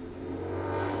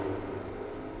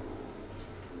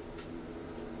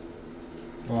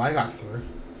 Well, I got through.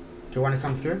 Do you want to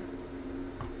come through?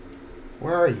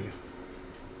 Where are you?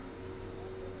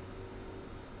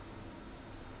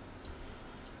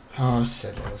 Oh,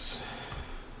 Siddalls.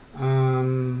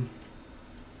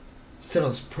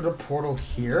 Siddalls, put a portal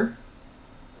here.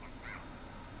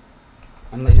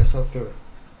 And let yourself through it.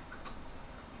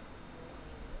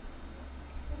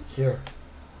 Here.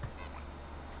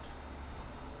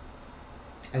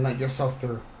 And let yourself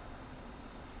through.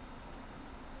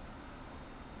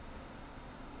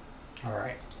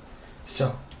 Alright.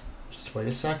 So, just wait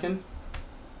a second.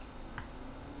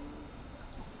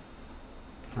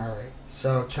 Alright.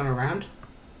 So, turn around.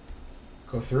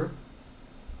 Go through.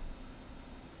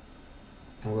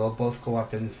 And we'll both go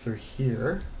up in through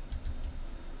here.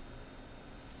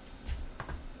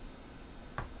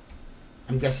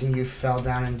 I'm guessing you fell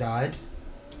down and died.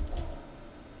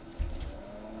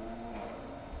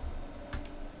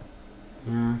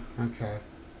 Yeah, okay.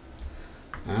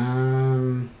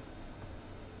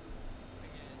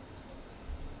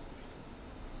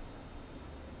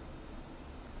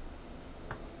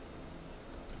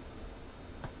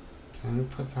 Let me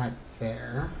put that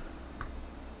there.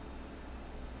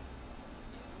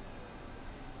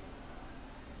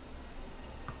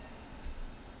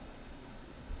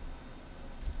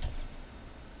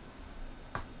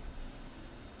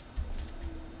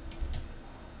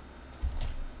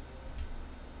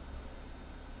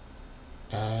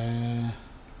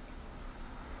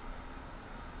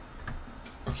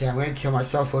 Okay, I'm gonna kill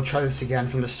myself. We'll try this again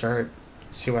from the start.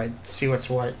 See what's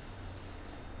what.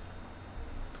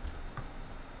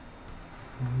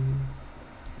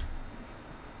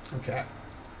 Okay.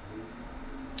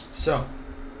 So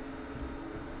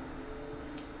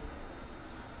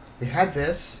we had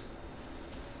this.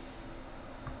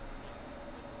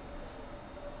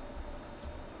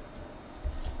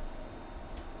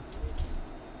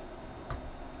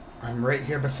 I'm right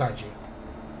here beside you.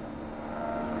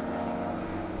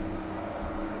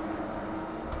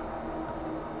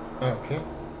 Okay.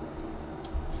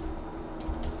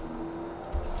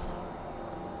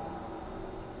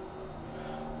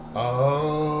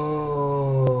 Oh,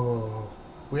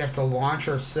 we have to launch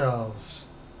ourselves.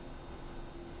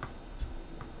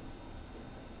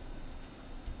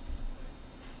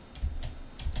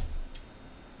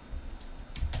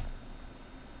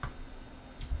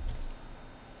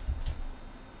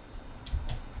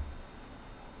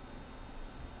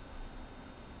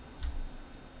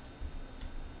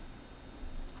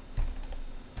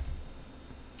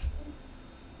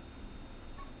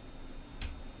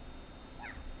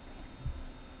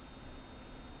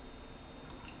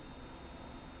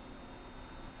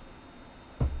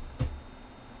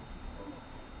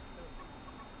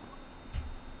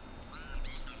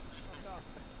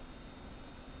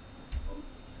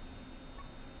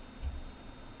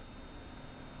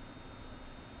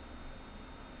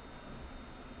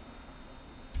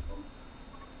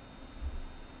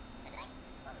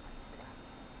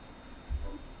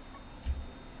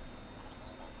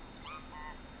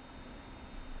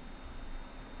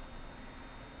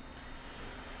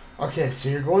 Okay, so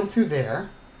you're going through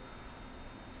there.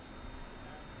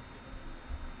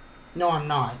 No, I'm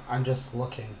not. I'm just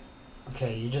looking.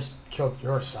 Okay, you just killed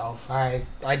yourself. I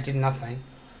did nothing.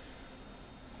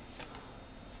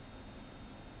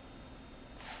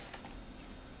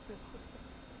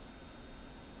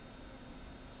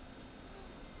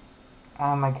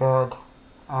 Oh my god.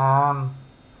 Um.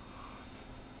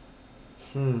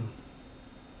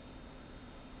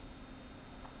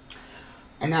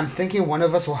 And I'm thinking one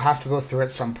of us will have to go through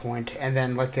at some point and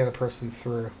then let the other person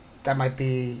through. That might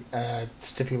be a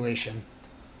stipulation.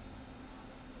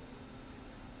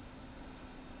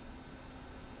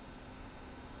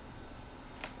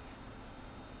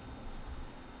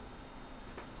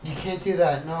 You can't do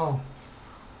that, no.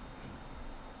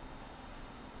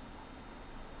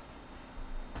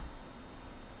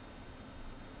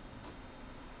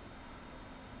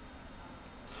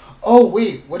 Oh,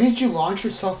 wait, what did you launch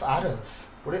yourself out of?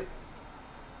 What did...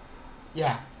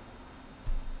 Yeah.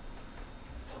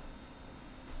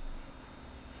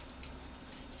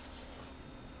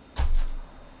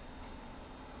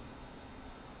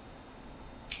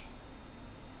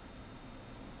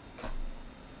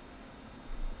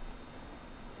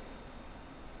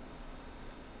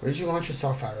 What did you launch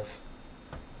yourself out of?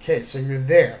 Okay, so you're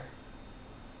there.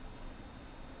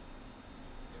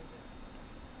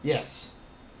 Yes.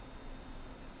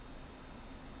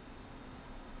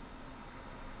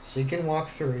 So you can walk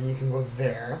through and you can go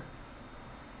there.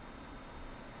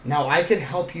 Now I could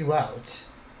help you out.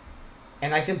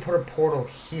 And I can put a portal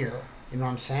here. You know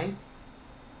what I'm saying?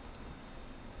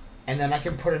 And then I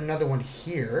can put another one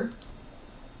here.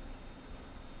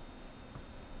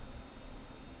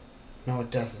 No,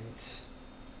 it doesn't.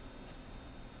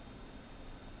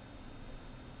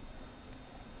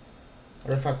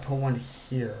 What if I put one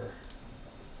here?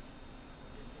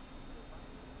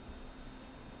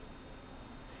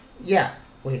 Yeah.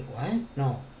 Wait, what?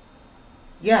 No.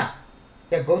 Yeah.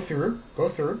 Yeah, go through. Go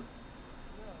through.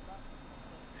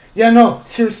 Yeah, no.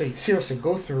 Seriously,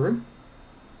 go through.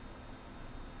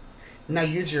 Now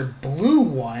use your blue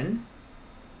one.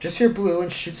 Just your blue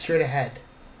and shoot straight ahead.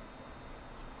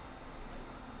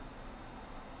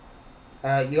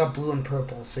 You got blue and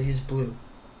purple, so use blue.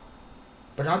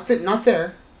 But not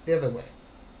there. The other way.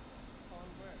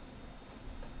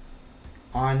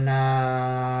 On where?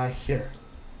 On, here.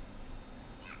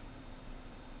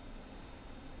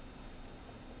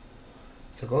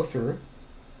 So go through.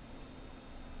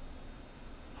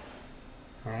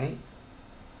 Alright.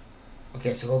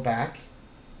 Okay, so go back.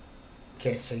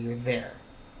 Okay, so you're there.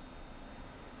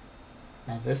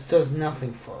 Now this does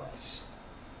nothing for us.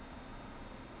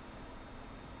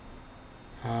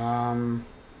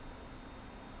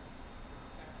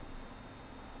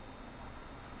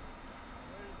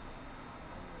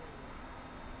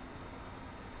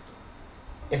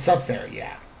 It's up there,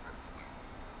 yeah.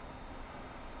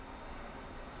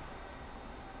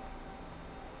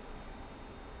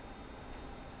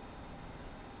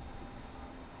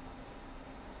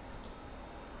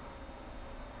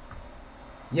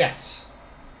 Yes,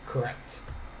 correct.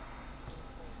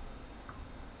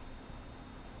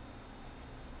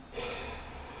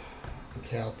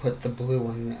 Okay, I'll put the blue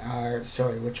one.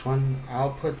 Sorry, which one?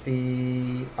 I'll put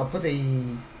the.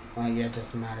 Yeah, it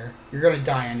doesn't matter. You're gonna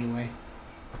die anyway.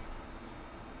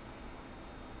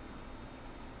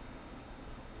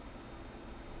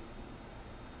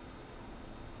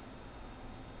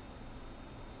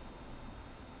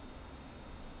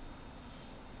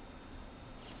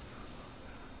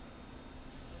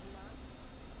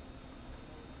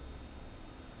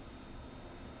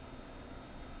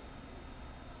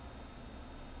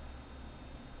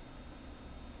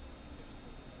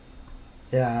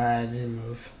 Yeah, I didn't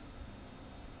move.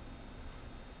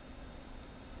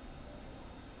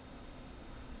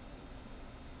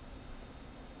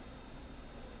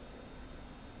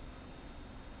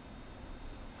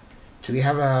 Do we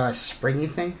have a springy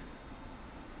thing?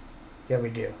 Yeah, we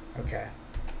do. Okay.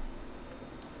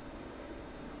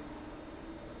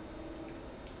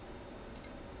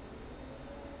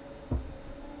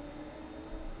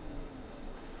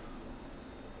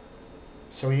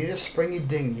 So we need a springy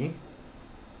dinghy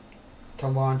to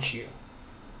launch you.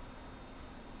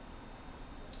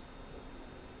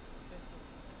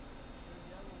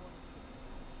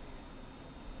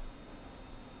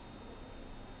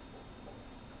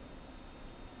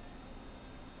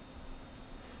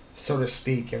 So to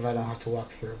speak, if I don't have to walk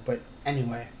through. But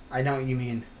anyway, I know what you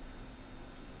mean.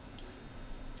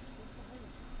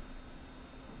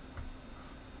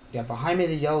 Yeah, behind me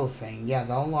the yellow thing. Yeah,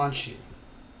 they'll launch you.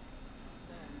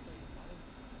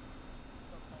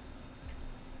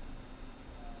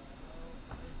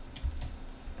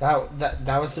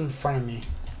 That was in front of me.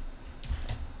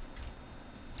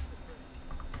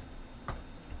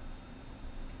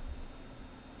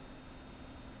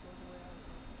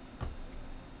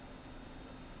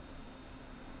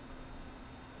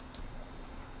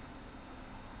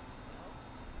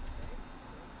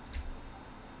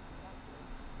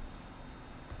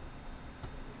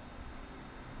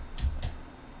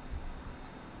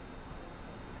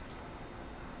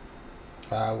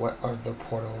 What are the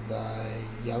portal? The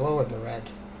yellow or the red?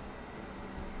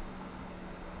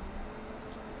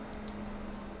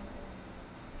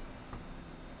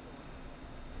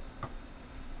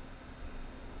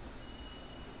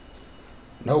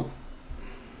 Nope.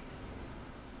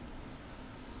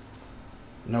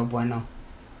 No bueno.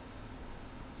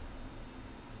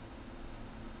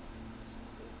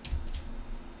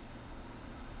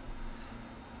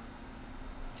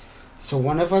 So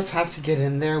one of us has to get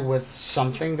in there with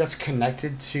something that's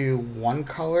connected to one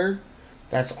color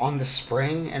that's on the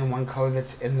spring and one color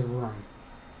that's in the room.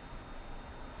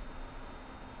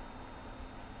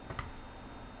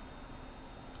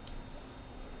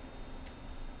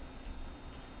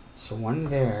 So one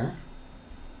there.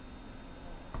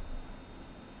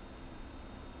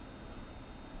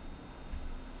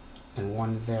 And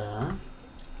one there.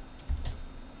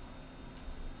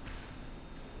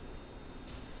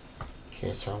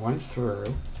 Okay, so I went through,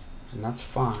 and that's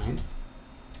fine.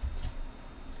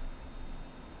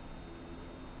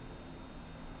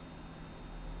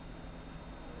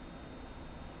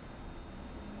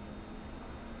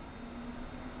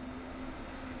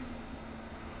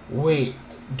 Wait,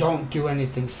 don't do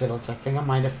anything, Siddalls. I think I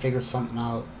might have figured something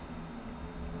out.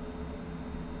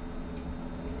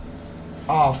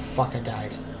 Oh, fuck, I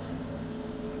died.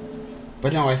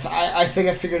 But no, I think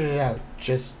I figured it out.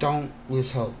 Just don't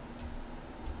lose hope.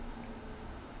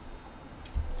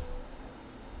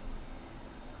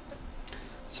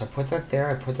 So I put that there,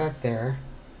 I put that there.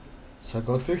 So I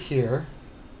go through here.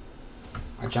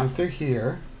 I jump through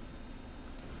here.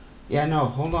 Yeah, no,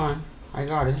 hold on. I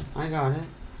got it, I got it,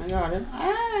 I got it.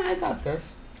 I got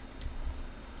this.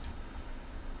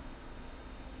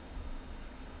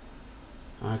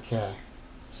 Okay,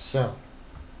 so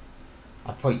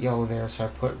I put yellow there, so I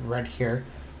put red here.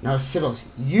 Now, Siddalls,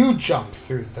 you jump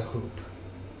through the hoop.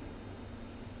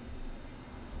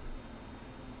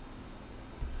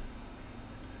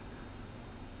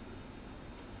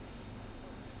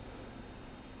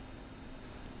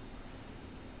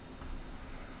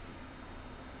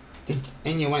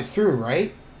 And you went through,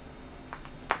 right?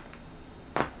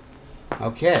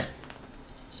 Okay.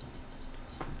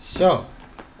 So,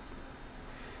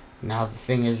 now the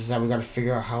thing is that we got to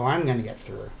figure out how I'm going to get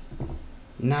through.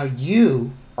 Now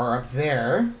you are up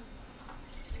there.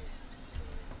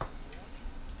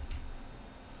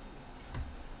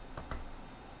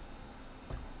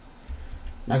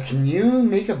 Now can you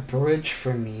make a bridge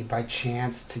for me by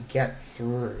chance to get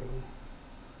through?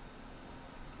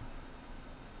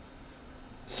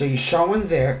 So you shot one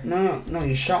there. No,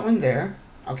 you shot one there.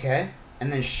 Okay.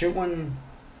 And then shoot one.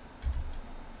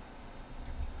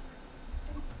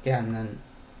 Yeah, and then.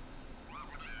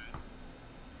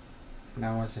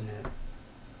 That wasn't it.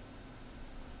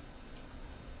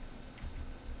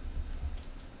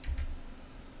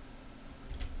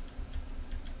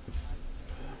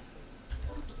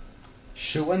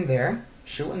 Shoot one there.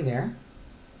 Shoot one there.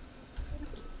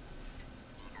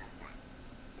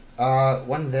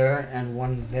 One there and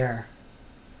one there.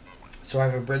 So I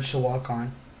have a bridge to walk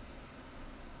on.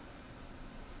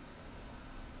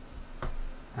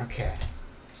 Okay,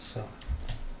 so.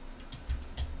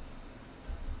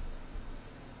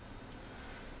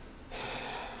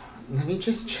 Let me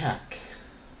just check.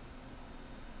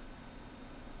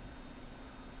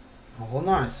 Oh, hold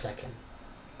on a second.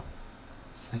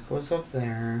 So that goes up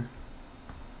there.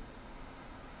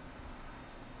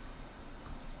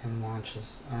 And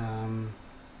launches.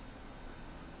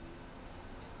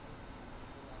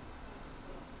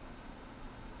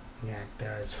 Yeah, it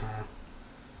does, huh?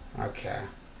 Okay.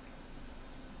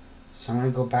 So I'm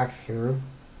gonna go back through.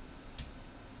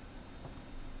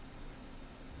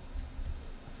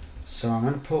 So I'm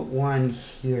gonna put one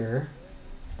here.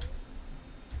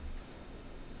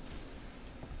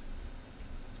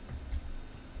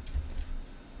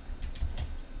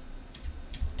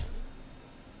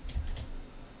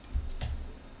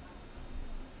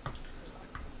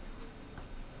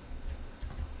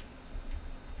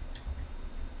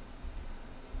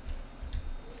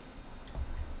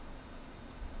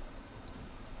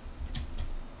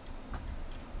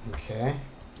 Okay.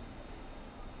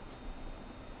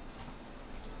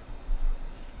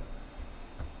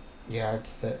 Yeah,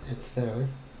 it's there.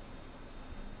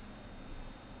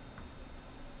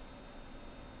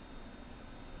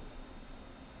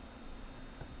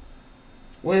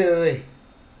 Wait.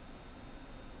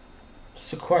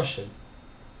 Just a question.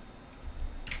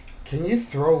 Can you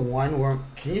throw one where?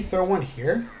 Can you throw one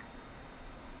here?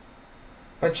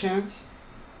 By chance?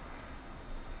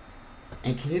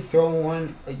 And can you throw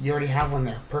one? You already have one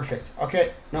there. Perfect.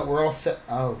 Okay. No, we're all set.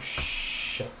 Oh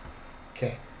shit.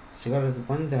 Okay. So you got the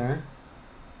one there,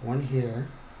 one here.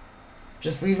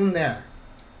 Just leave them there.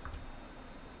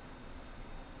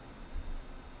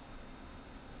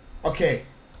 Okay.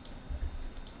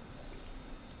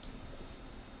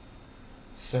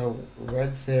 So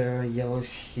red's there,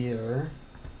 yellow's here.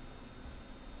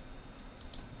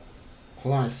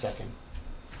 Hold on a second.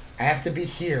 I have to be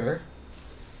here.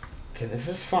 Okay, this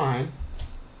is fine.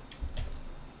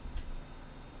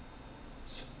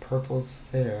 So purple's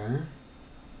there.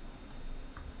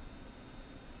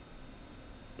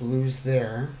 Blue's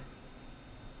there.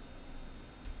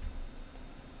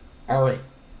 Alright.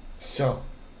 So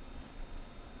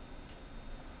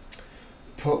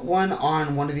put one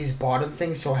on one of these bottom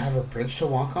things so I have a bridge to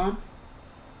walk on.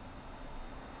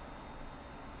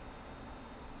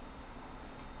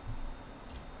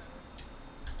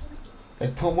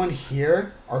 Like put one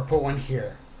here or put one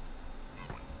here.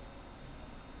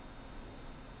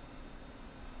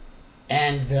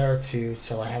 And there too,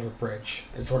 so I have a bridge,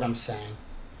 is what I'm saying.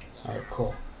 Alright,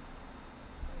 cool.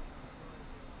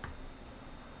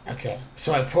 Okay,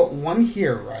 so I put one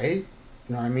here, right? You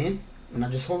know what I mean? Now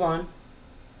just hold on.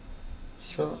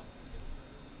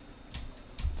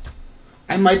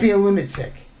 I might be a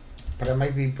lunatic, but I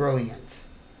might be brilliant.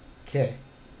 Okay.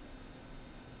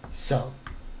 So,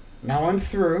 now I'm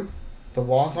through. The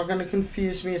wall's not going to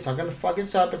confuse me. It's not going to fuck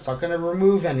us up. It's not going to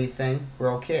remove anything.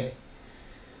 We're okay.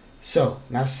 So,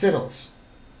 now Siddalls.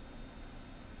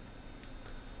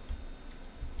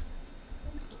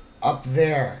 Up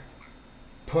there.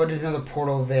 Put another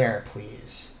portal there,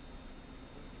 please.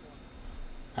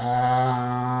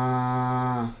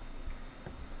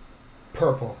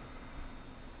 Purple.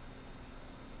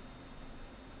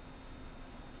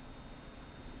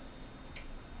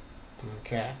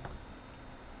 Okay.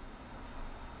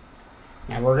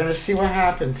 Now we're gonna see what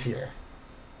happens here.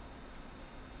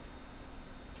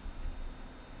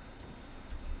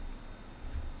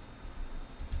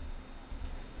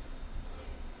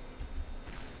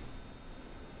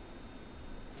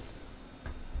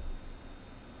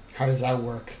 How does that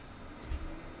work?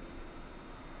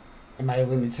 Am I a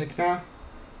lunatic now?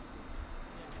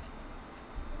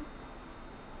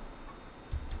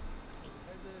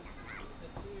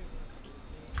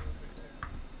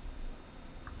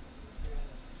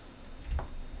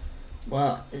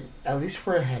 Well, at least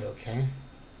we're ahead, okay?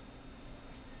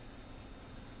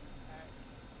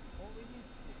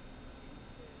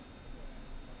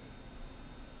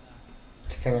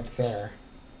 To get up there.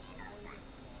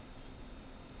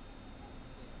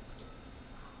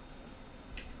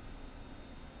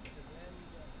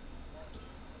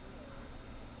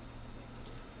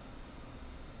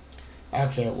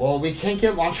 Okay, well, we can't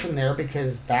get launched from there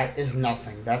because that is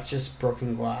nothing. That's just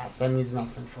broken glass. That means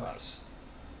nothing for us.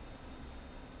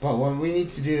 But what we need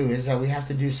to do is that we have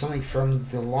to do something from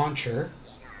the launcher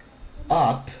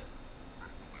up,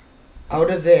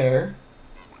 out of there,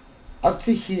 up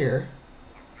to here,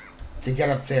 to get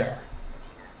up there.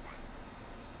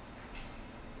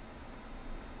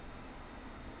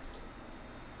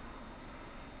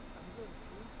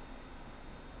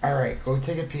 Alright, go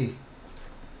take a pee.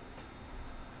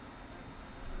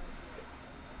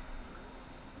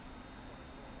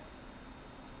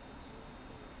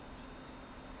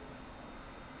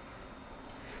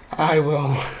 I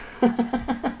will.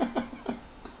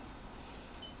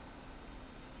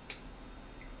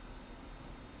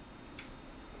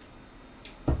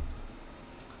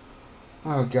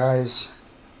 Oh, guys.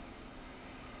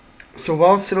 So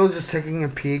while Siddalls is taking a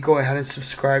pee, go ahead and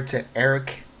subscribe to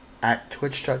Eric at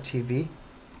twitch.tv.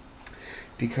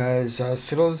 Because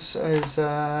Siddalls is,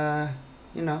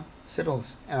 you know,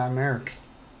 Siddalls. And I'm Eric.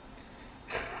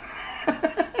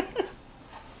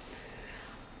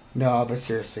 No, but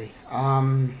seriously.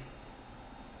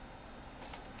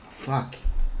 Fuck.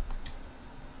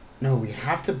 No, we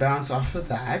have to bounce off of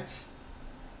that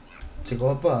to go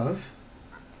above.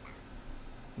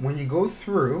 When you go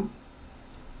through,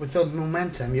 with the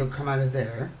momentum, you'll come out of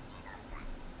there.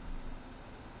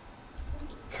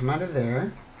 Come out of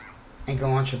there, and go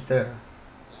launch up there.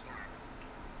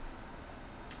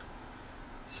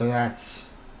 So that's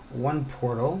one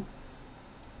portal.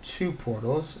 2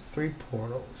 portals, 3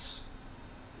 portals.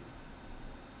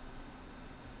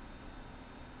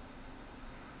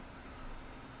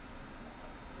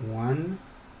 One,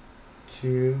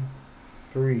 2,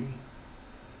 3.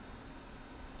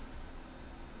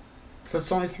 So it's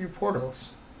only 3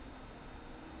 portals.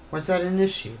 Why's that an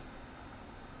issue?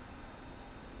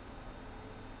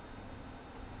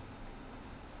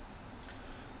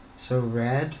 So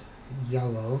red,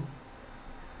 yellow.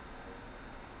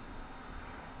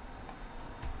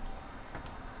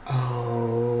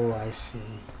 Oh, I see.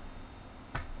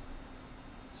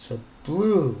 So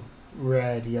blue,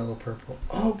 red, yellow, purple.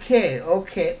 Okay,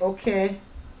 okay, okay.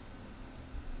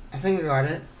 I think I got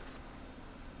it.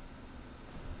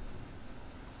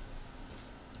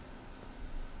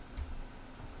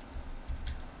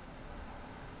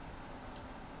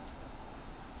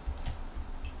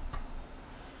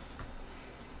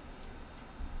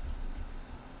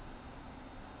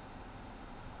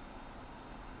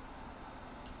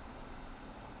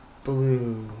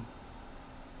 Blue,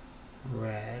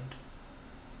 red,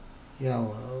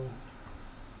 yellow.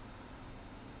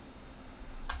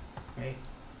 Right.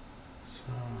 So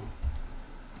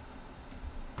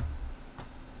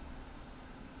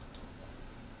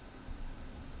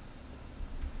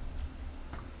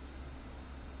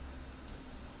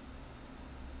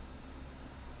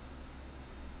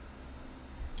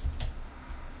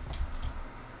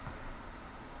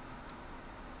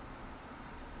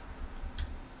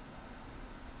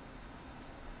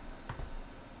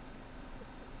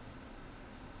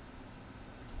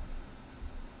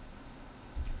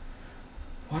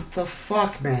what the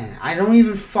fuck, man? I don't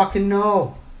even fucking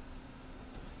know.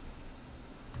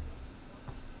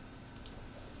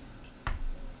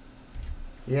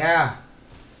 Yeah.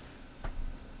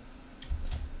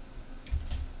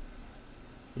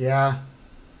 Yeah.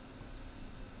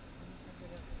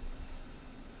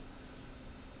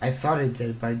 I thought I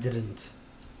did, but I didn't.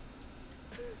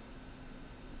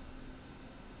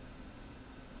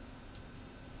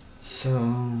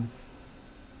 So...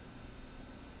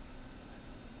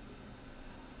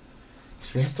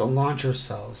 because we have to launch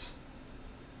ourselves.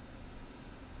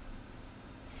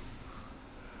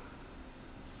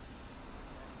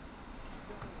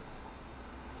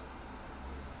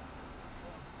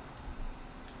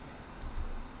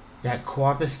 Yeah,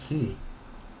 co-op is key.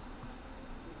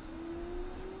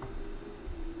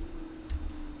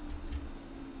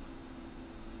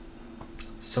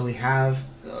 So we have...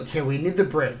 okay, we need the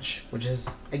bridge, which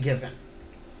is a given.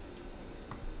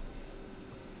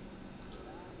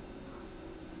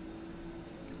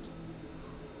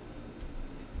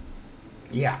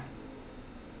 Yeah.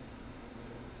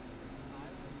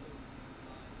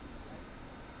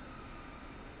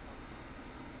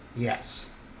 Yes.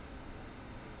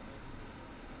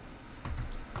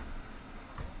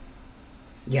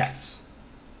 Yes.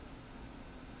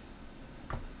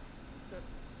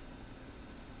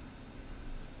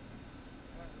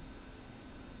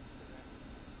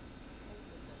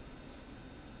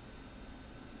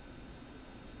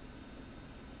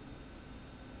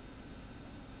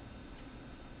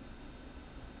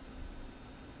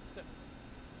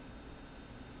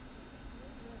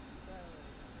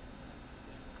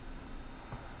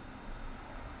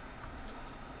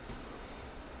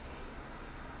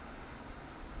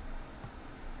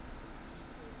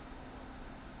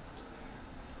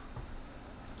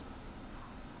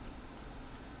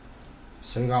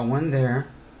 So we got one there.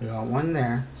 We got one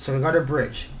there. So we got a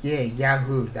bridge. Yay,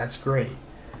 Yahoo. That's great.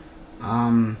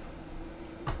 So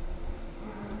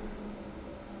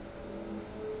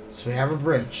we have a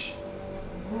bridge.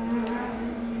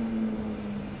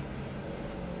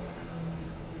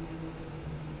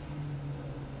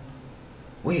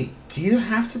 Wait, do you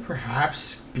have to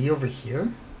perhaps be over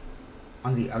here?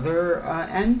 On the other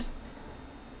end?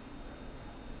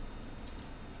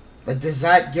 Like, does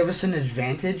that give us an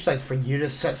advantage, like, for you to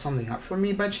set something up for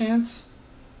me by chance?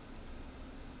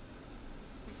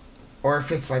 Or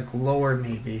if it's, like, lower,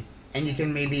 maybe. And you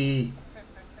can maybe...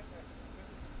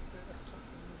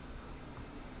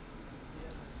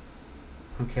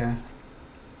 okay.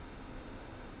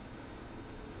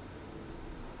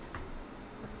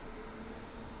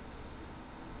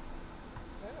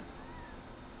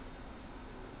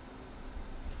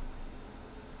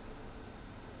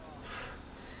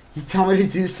 You tell me to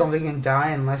do something and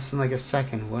die in less than, like, a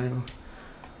second. What?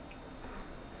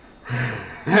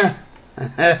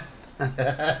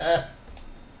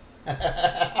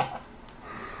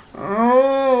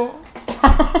 Oh!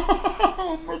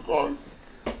 Oh my god.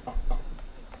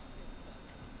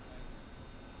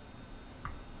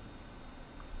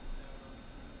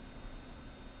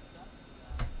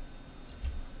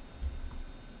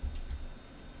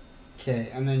 Okay,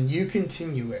 and then you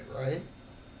continue it, right?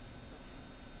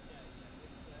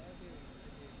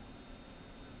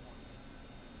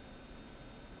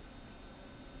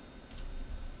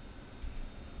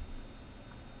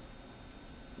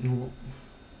 Mm, Um, what?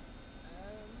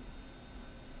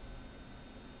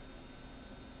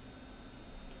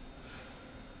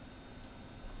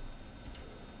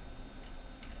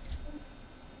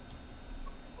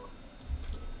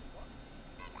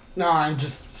 no, I'm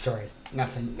just sorry.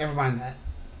 Nothing. Never mind that.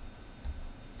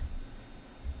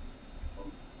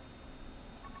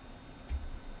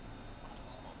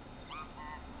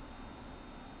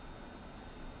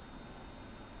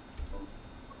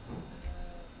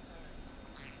 Alright.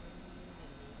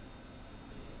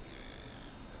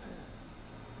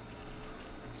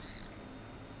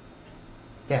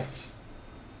 Yes.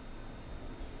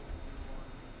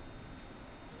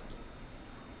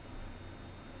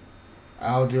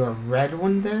 I'll do a red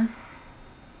one there.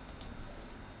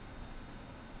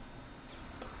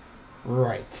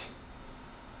 Right. So,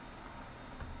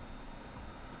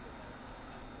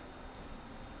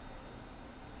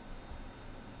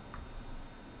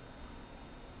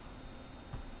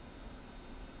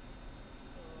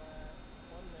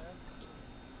 one there.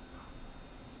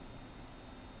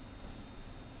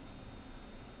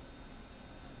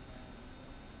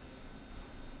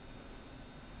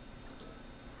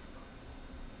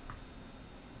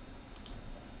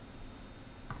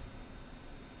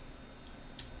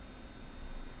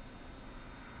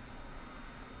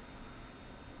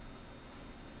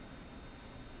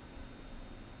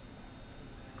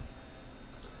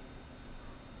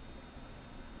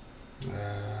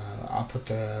 I'll put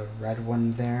the red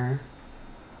one there.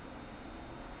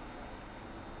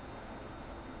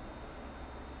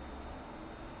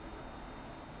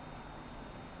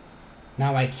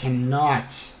 Now I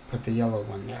cannot put the yellow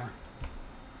one there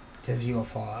because you'll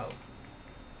fall out.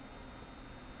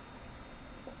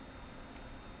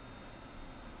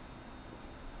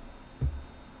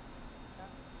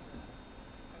 That's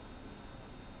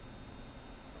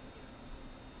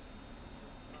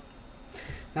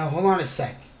Now hold on a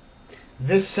sec.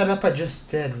 This setup I just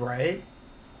did, right?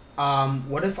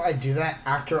 What if I do that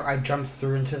after I jump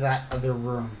through into that other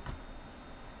room?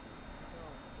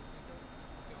 no, because we don't need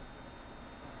to jump in.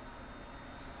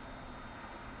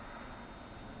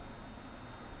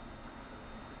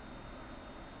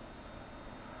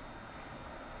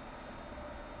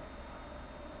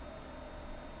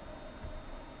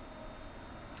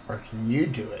 Or can you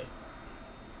do it?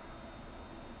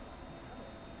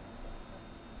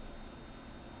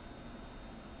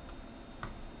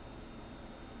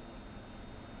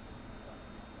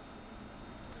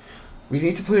 We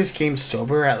need to play this game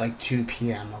sober at like 2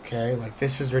 p.m., okay? Like,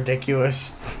 this is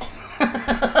ridiculous.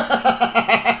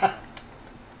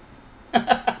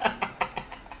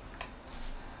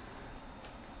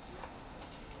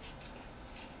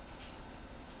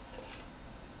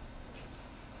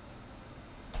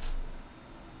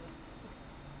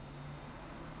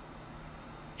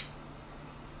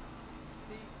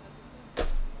 See, this is reasonable.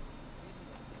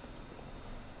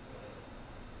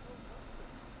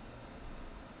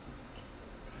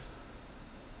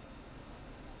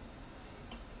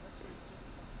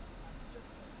 Let's just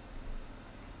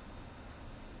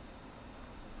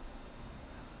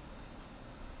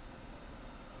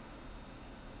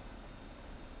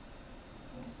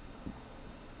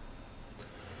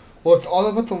Well, it's all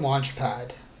about the launch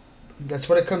pad. That's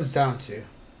what it comes down to.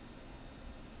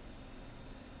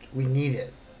 We need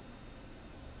it.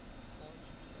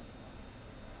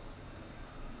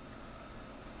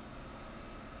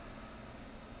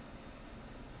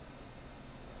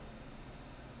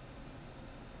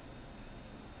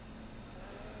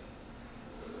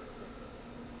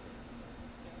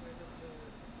 get rid of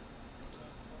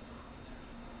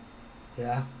the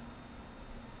Yeah?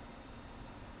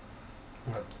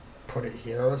 What, put it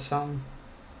here or something?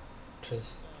 Which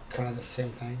is kind of the same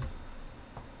thing.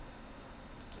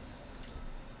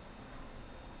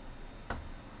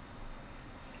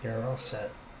 You're all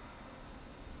set.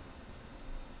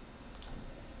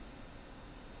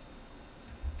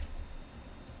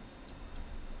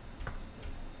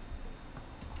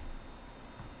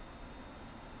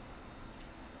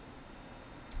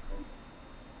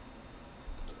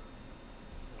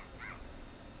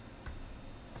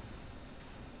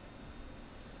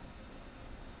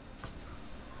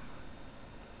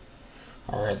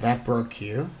 Alright, that broke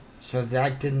you. So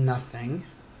that did nothing.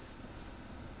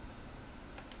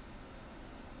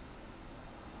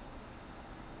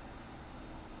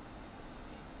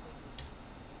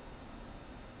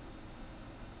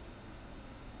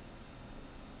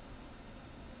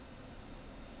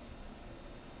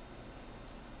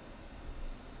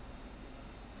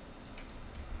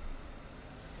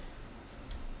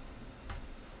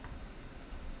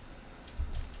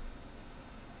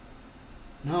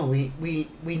 No, we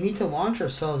need to launch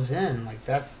ourselves in. Like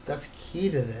that's key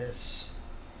to this.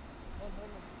 No, no, no,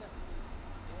 this actually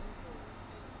the end goal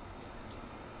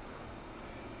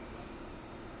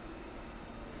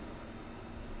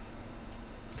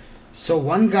So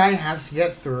one guy has to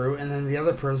get through, and then the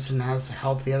other person has to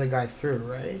help the other guy through,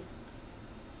 right?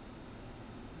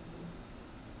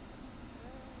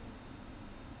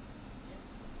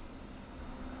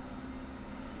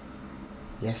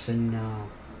 Yes and no.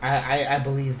 I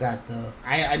believe that though.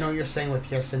 I know what you're saying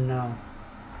with yes and no.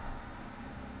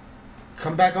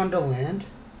 Come back onto land.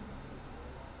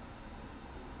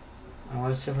 I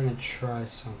want to see if I can try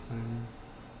something.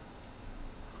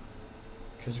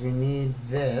 Because we need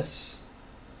this.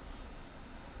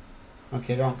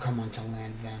 Okay, don't come onto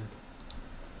land then.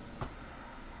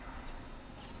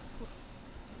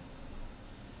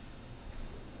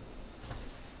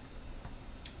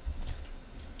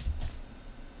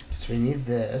 Because we need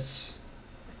this.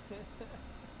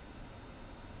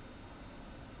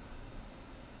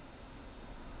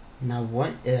 Now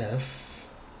what if...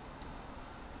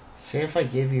 Say if I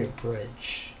give you a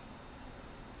bridge.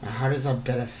 Now how does that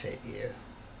benefit you?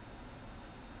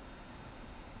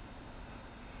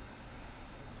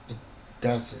 It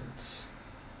doesn't.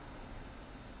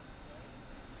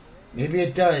 Maybe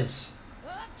it does.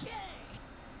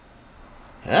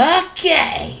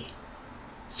 Okay!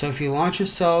 So if you launch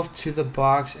yourself to the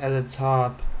box at the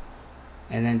top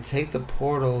and then take the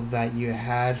portal that you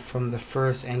had from the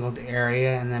first angled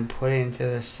area and then put it into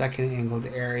the second angled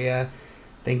area,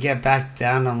 then get back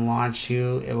down and launch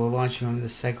you, it will launch you from the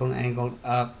second angled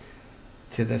up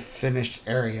to the finished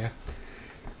area.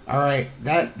 Alright,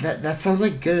 that sounds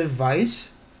like good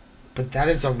advice, but that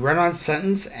is a run-on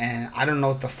sentence and I don't know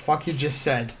what the fuck you just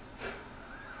said.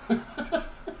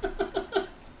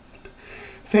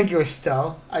 Thank you,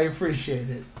 Estelle. I appreciate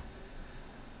it.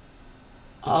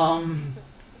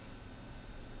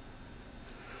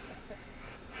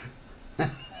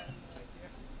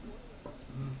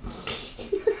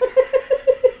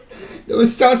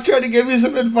 Estelle's trying to give me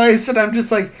some advice, and I'm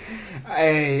just like,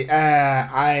 yeah.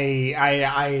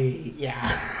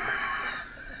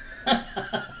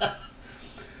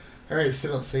 All right,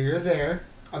 Siddalls, so you're there.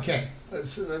 Okay,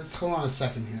 let's hold on a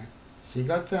second here. So you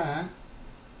got that.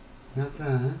 Not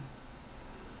that.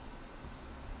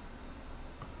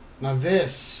 Now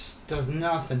this does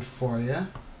nothing for you.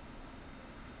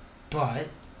 But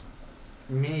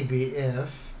maybe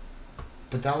if...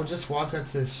 But that will just walk up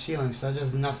to the ceiling, so that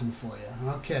does nothing for you.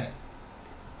 Okay.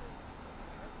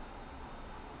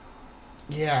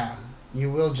 Yeah, you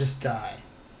will just die.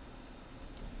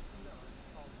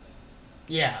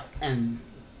 Yeah, and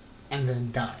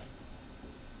then die.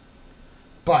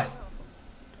 But...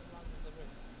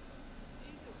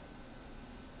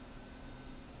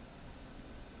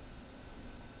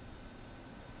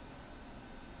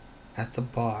 at the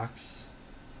box,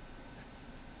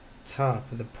 top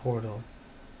of the portal,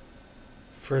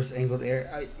 first angled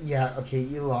area. Yeah, okay,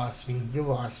 you lost me. You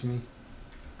lost me.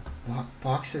 What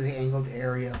box of the angled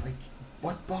area? Like,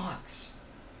 what box?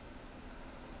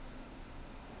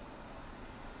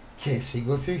 Okay, so you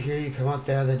go through here, you come out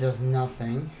there, that does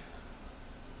nothing.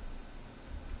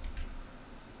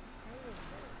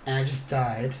 And I just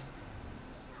died.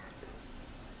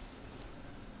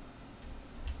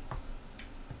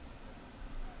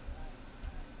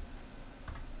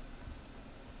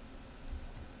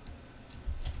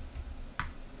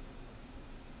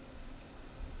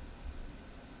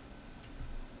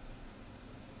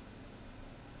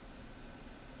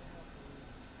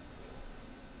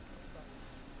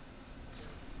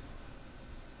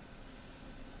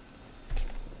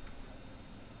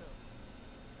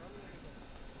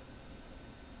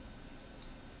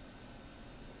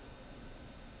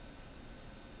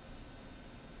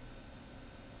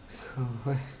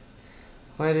 Oh,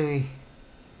 why do we...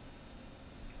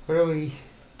 What are we...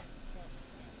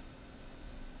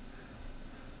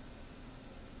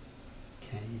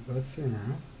 Okay, you go through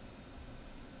now.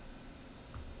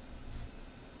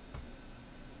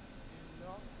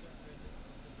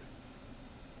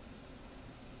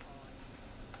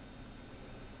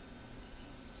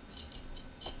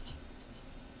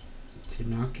 Do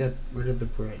not get rid of the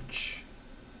bridge.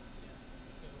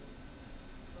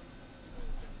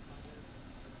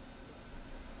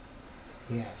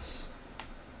 Yes.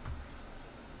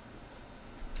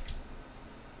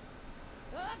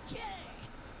 Okay.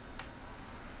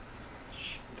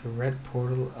 The red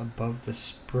portal above the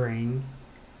spring.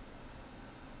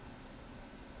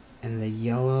 And the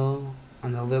yellow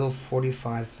on the little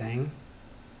 45 thing.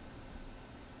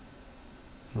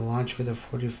 The launch where the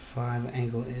 45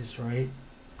 angle is, right?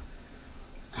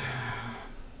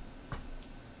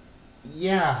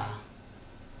 Yeah.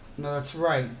 No, that's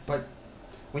right. But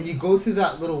when you go through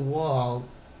that little wall,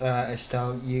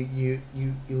 Estelle, you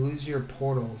lose your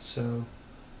portal. So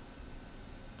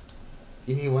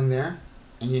you need one there,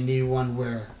 and you need one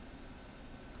where?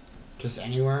 Just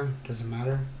anywhere? Doesn't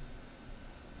matter.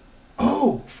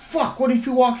 Oh, fuck. What if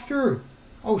you walk through?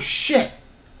 Oh, shit.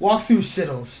 Walk through,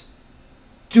 Siddalls.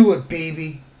 Do it,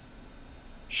 baby.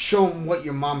 Show them what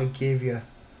your mama gave you.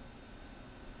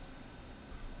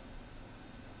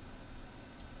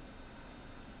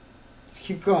 Let's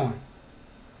keep going.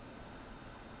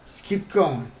 Let's keep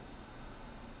going.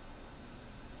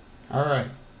 Alright.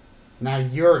 Now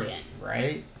you're in,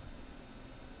 right?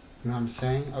 You know what I'm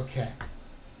saying? Okay.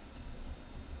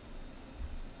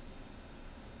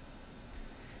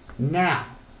 Now,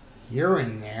 you're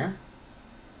in there.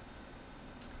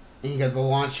 And you got the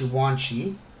launchy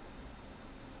wanchy.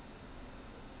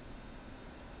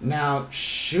 Now,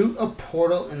 shoot a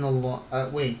portal in the...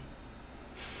 wait.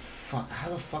 Fuck, how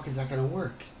the fuck is that gonna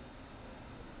work?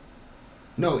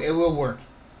 No, it will work.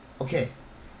 Okay.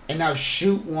 And now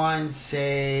shoot one,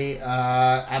 say,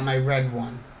 at my red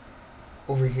one.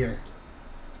 Over here.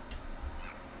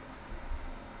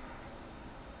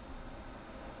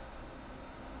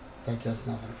 That does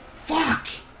nothing. Fuck!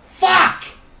 Fuck!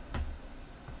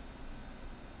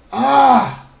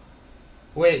 Ah!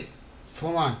 Wait. Just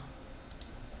hold on.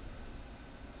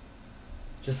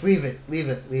 Just leave it. Leave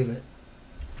it. Leave it.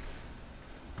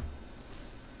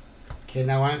 Okay,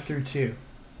 now I'm through two.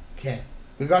 Okay.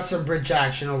 We got some bridge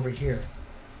action over here.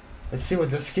 Let's see what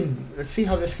this can... Let's see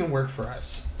how this can work for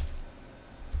us.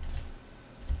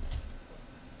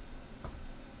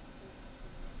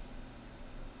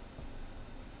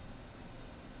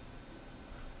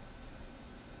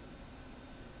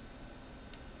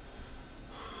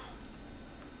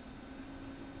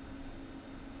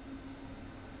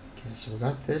 Okay, so we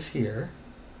got this here.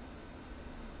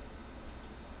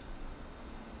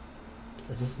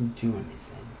 That doesn't do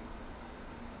anything.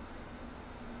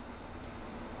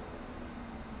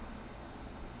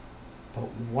 But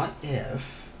what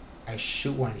if I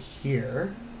shoot one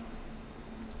here?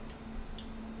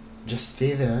 Just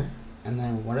stay there. And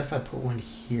then what if I put one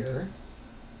here?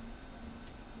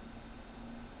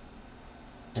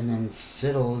 And then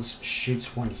Siddalls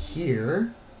shoots one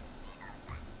here.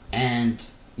 And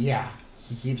yeah,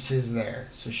 he keeps his there.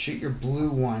 So shoot your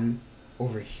blue one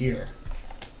over here.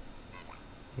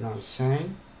 You know what I'm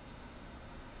saying?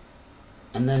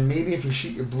 And then maybe if you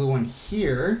shoot your blue one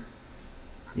here,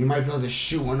 you might be able to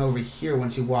shoot one over here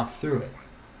once you walk through it.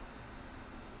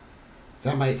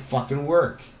 That might fucking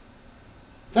work.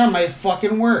 That might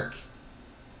fucking work.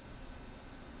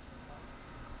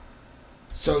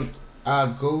 So,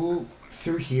 go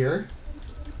through here.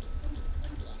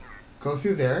 Go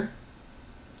through there.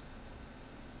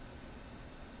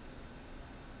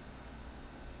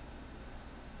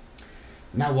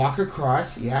 Now walk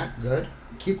across. Yeah, good.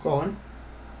 Keep going.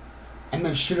 And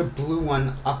then shoot a blue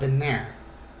one up in there.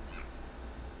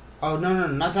 Oh, no, no,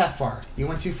 not that far. You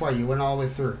went too far. You went all the way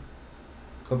through.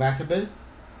 Go back a bit.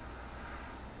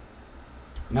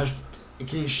 Now,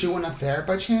 can you shoot one up there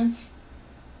by chance?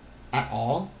 At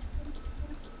all?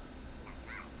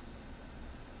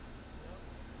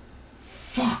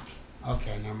 Fuck!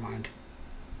 Okay, never mind.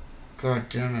 God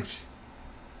damn it.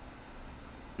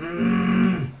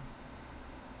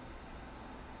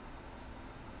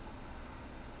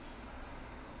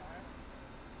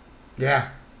 Yeah.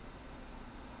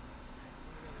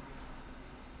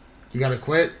 You gotta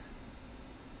quit?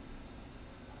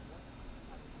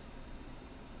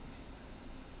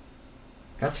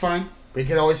 That's fine. We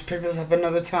could always pick this up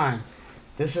another time.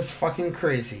 This is fucking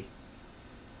crazy.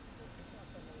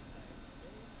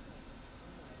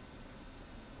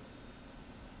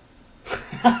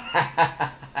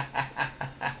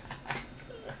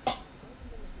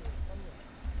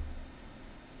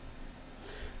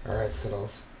 Alright,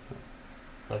 Siddalls.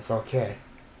 That's okay.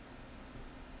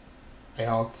 I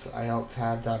alt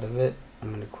tabbed out of it.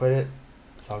 I'm gonna quit it.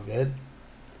 It's all good.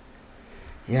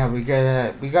 Yeah, we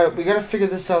gotta figure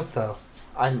this out though.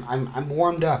 I'm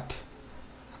warmed up.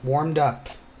 I'm warmed up.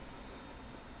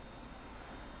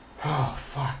 Oh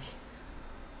fuck.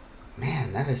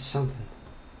 Man, that is something.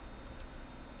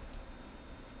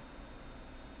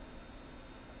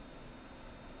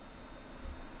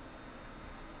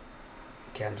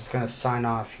 Okay, I'm just gonna sign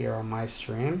off here on my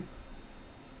stream.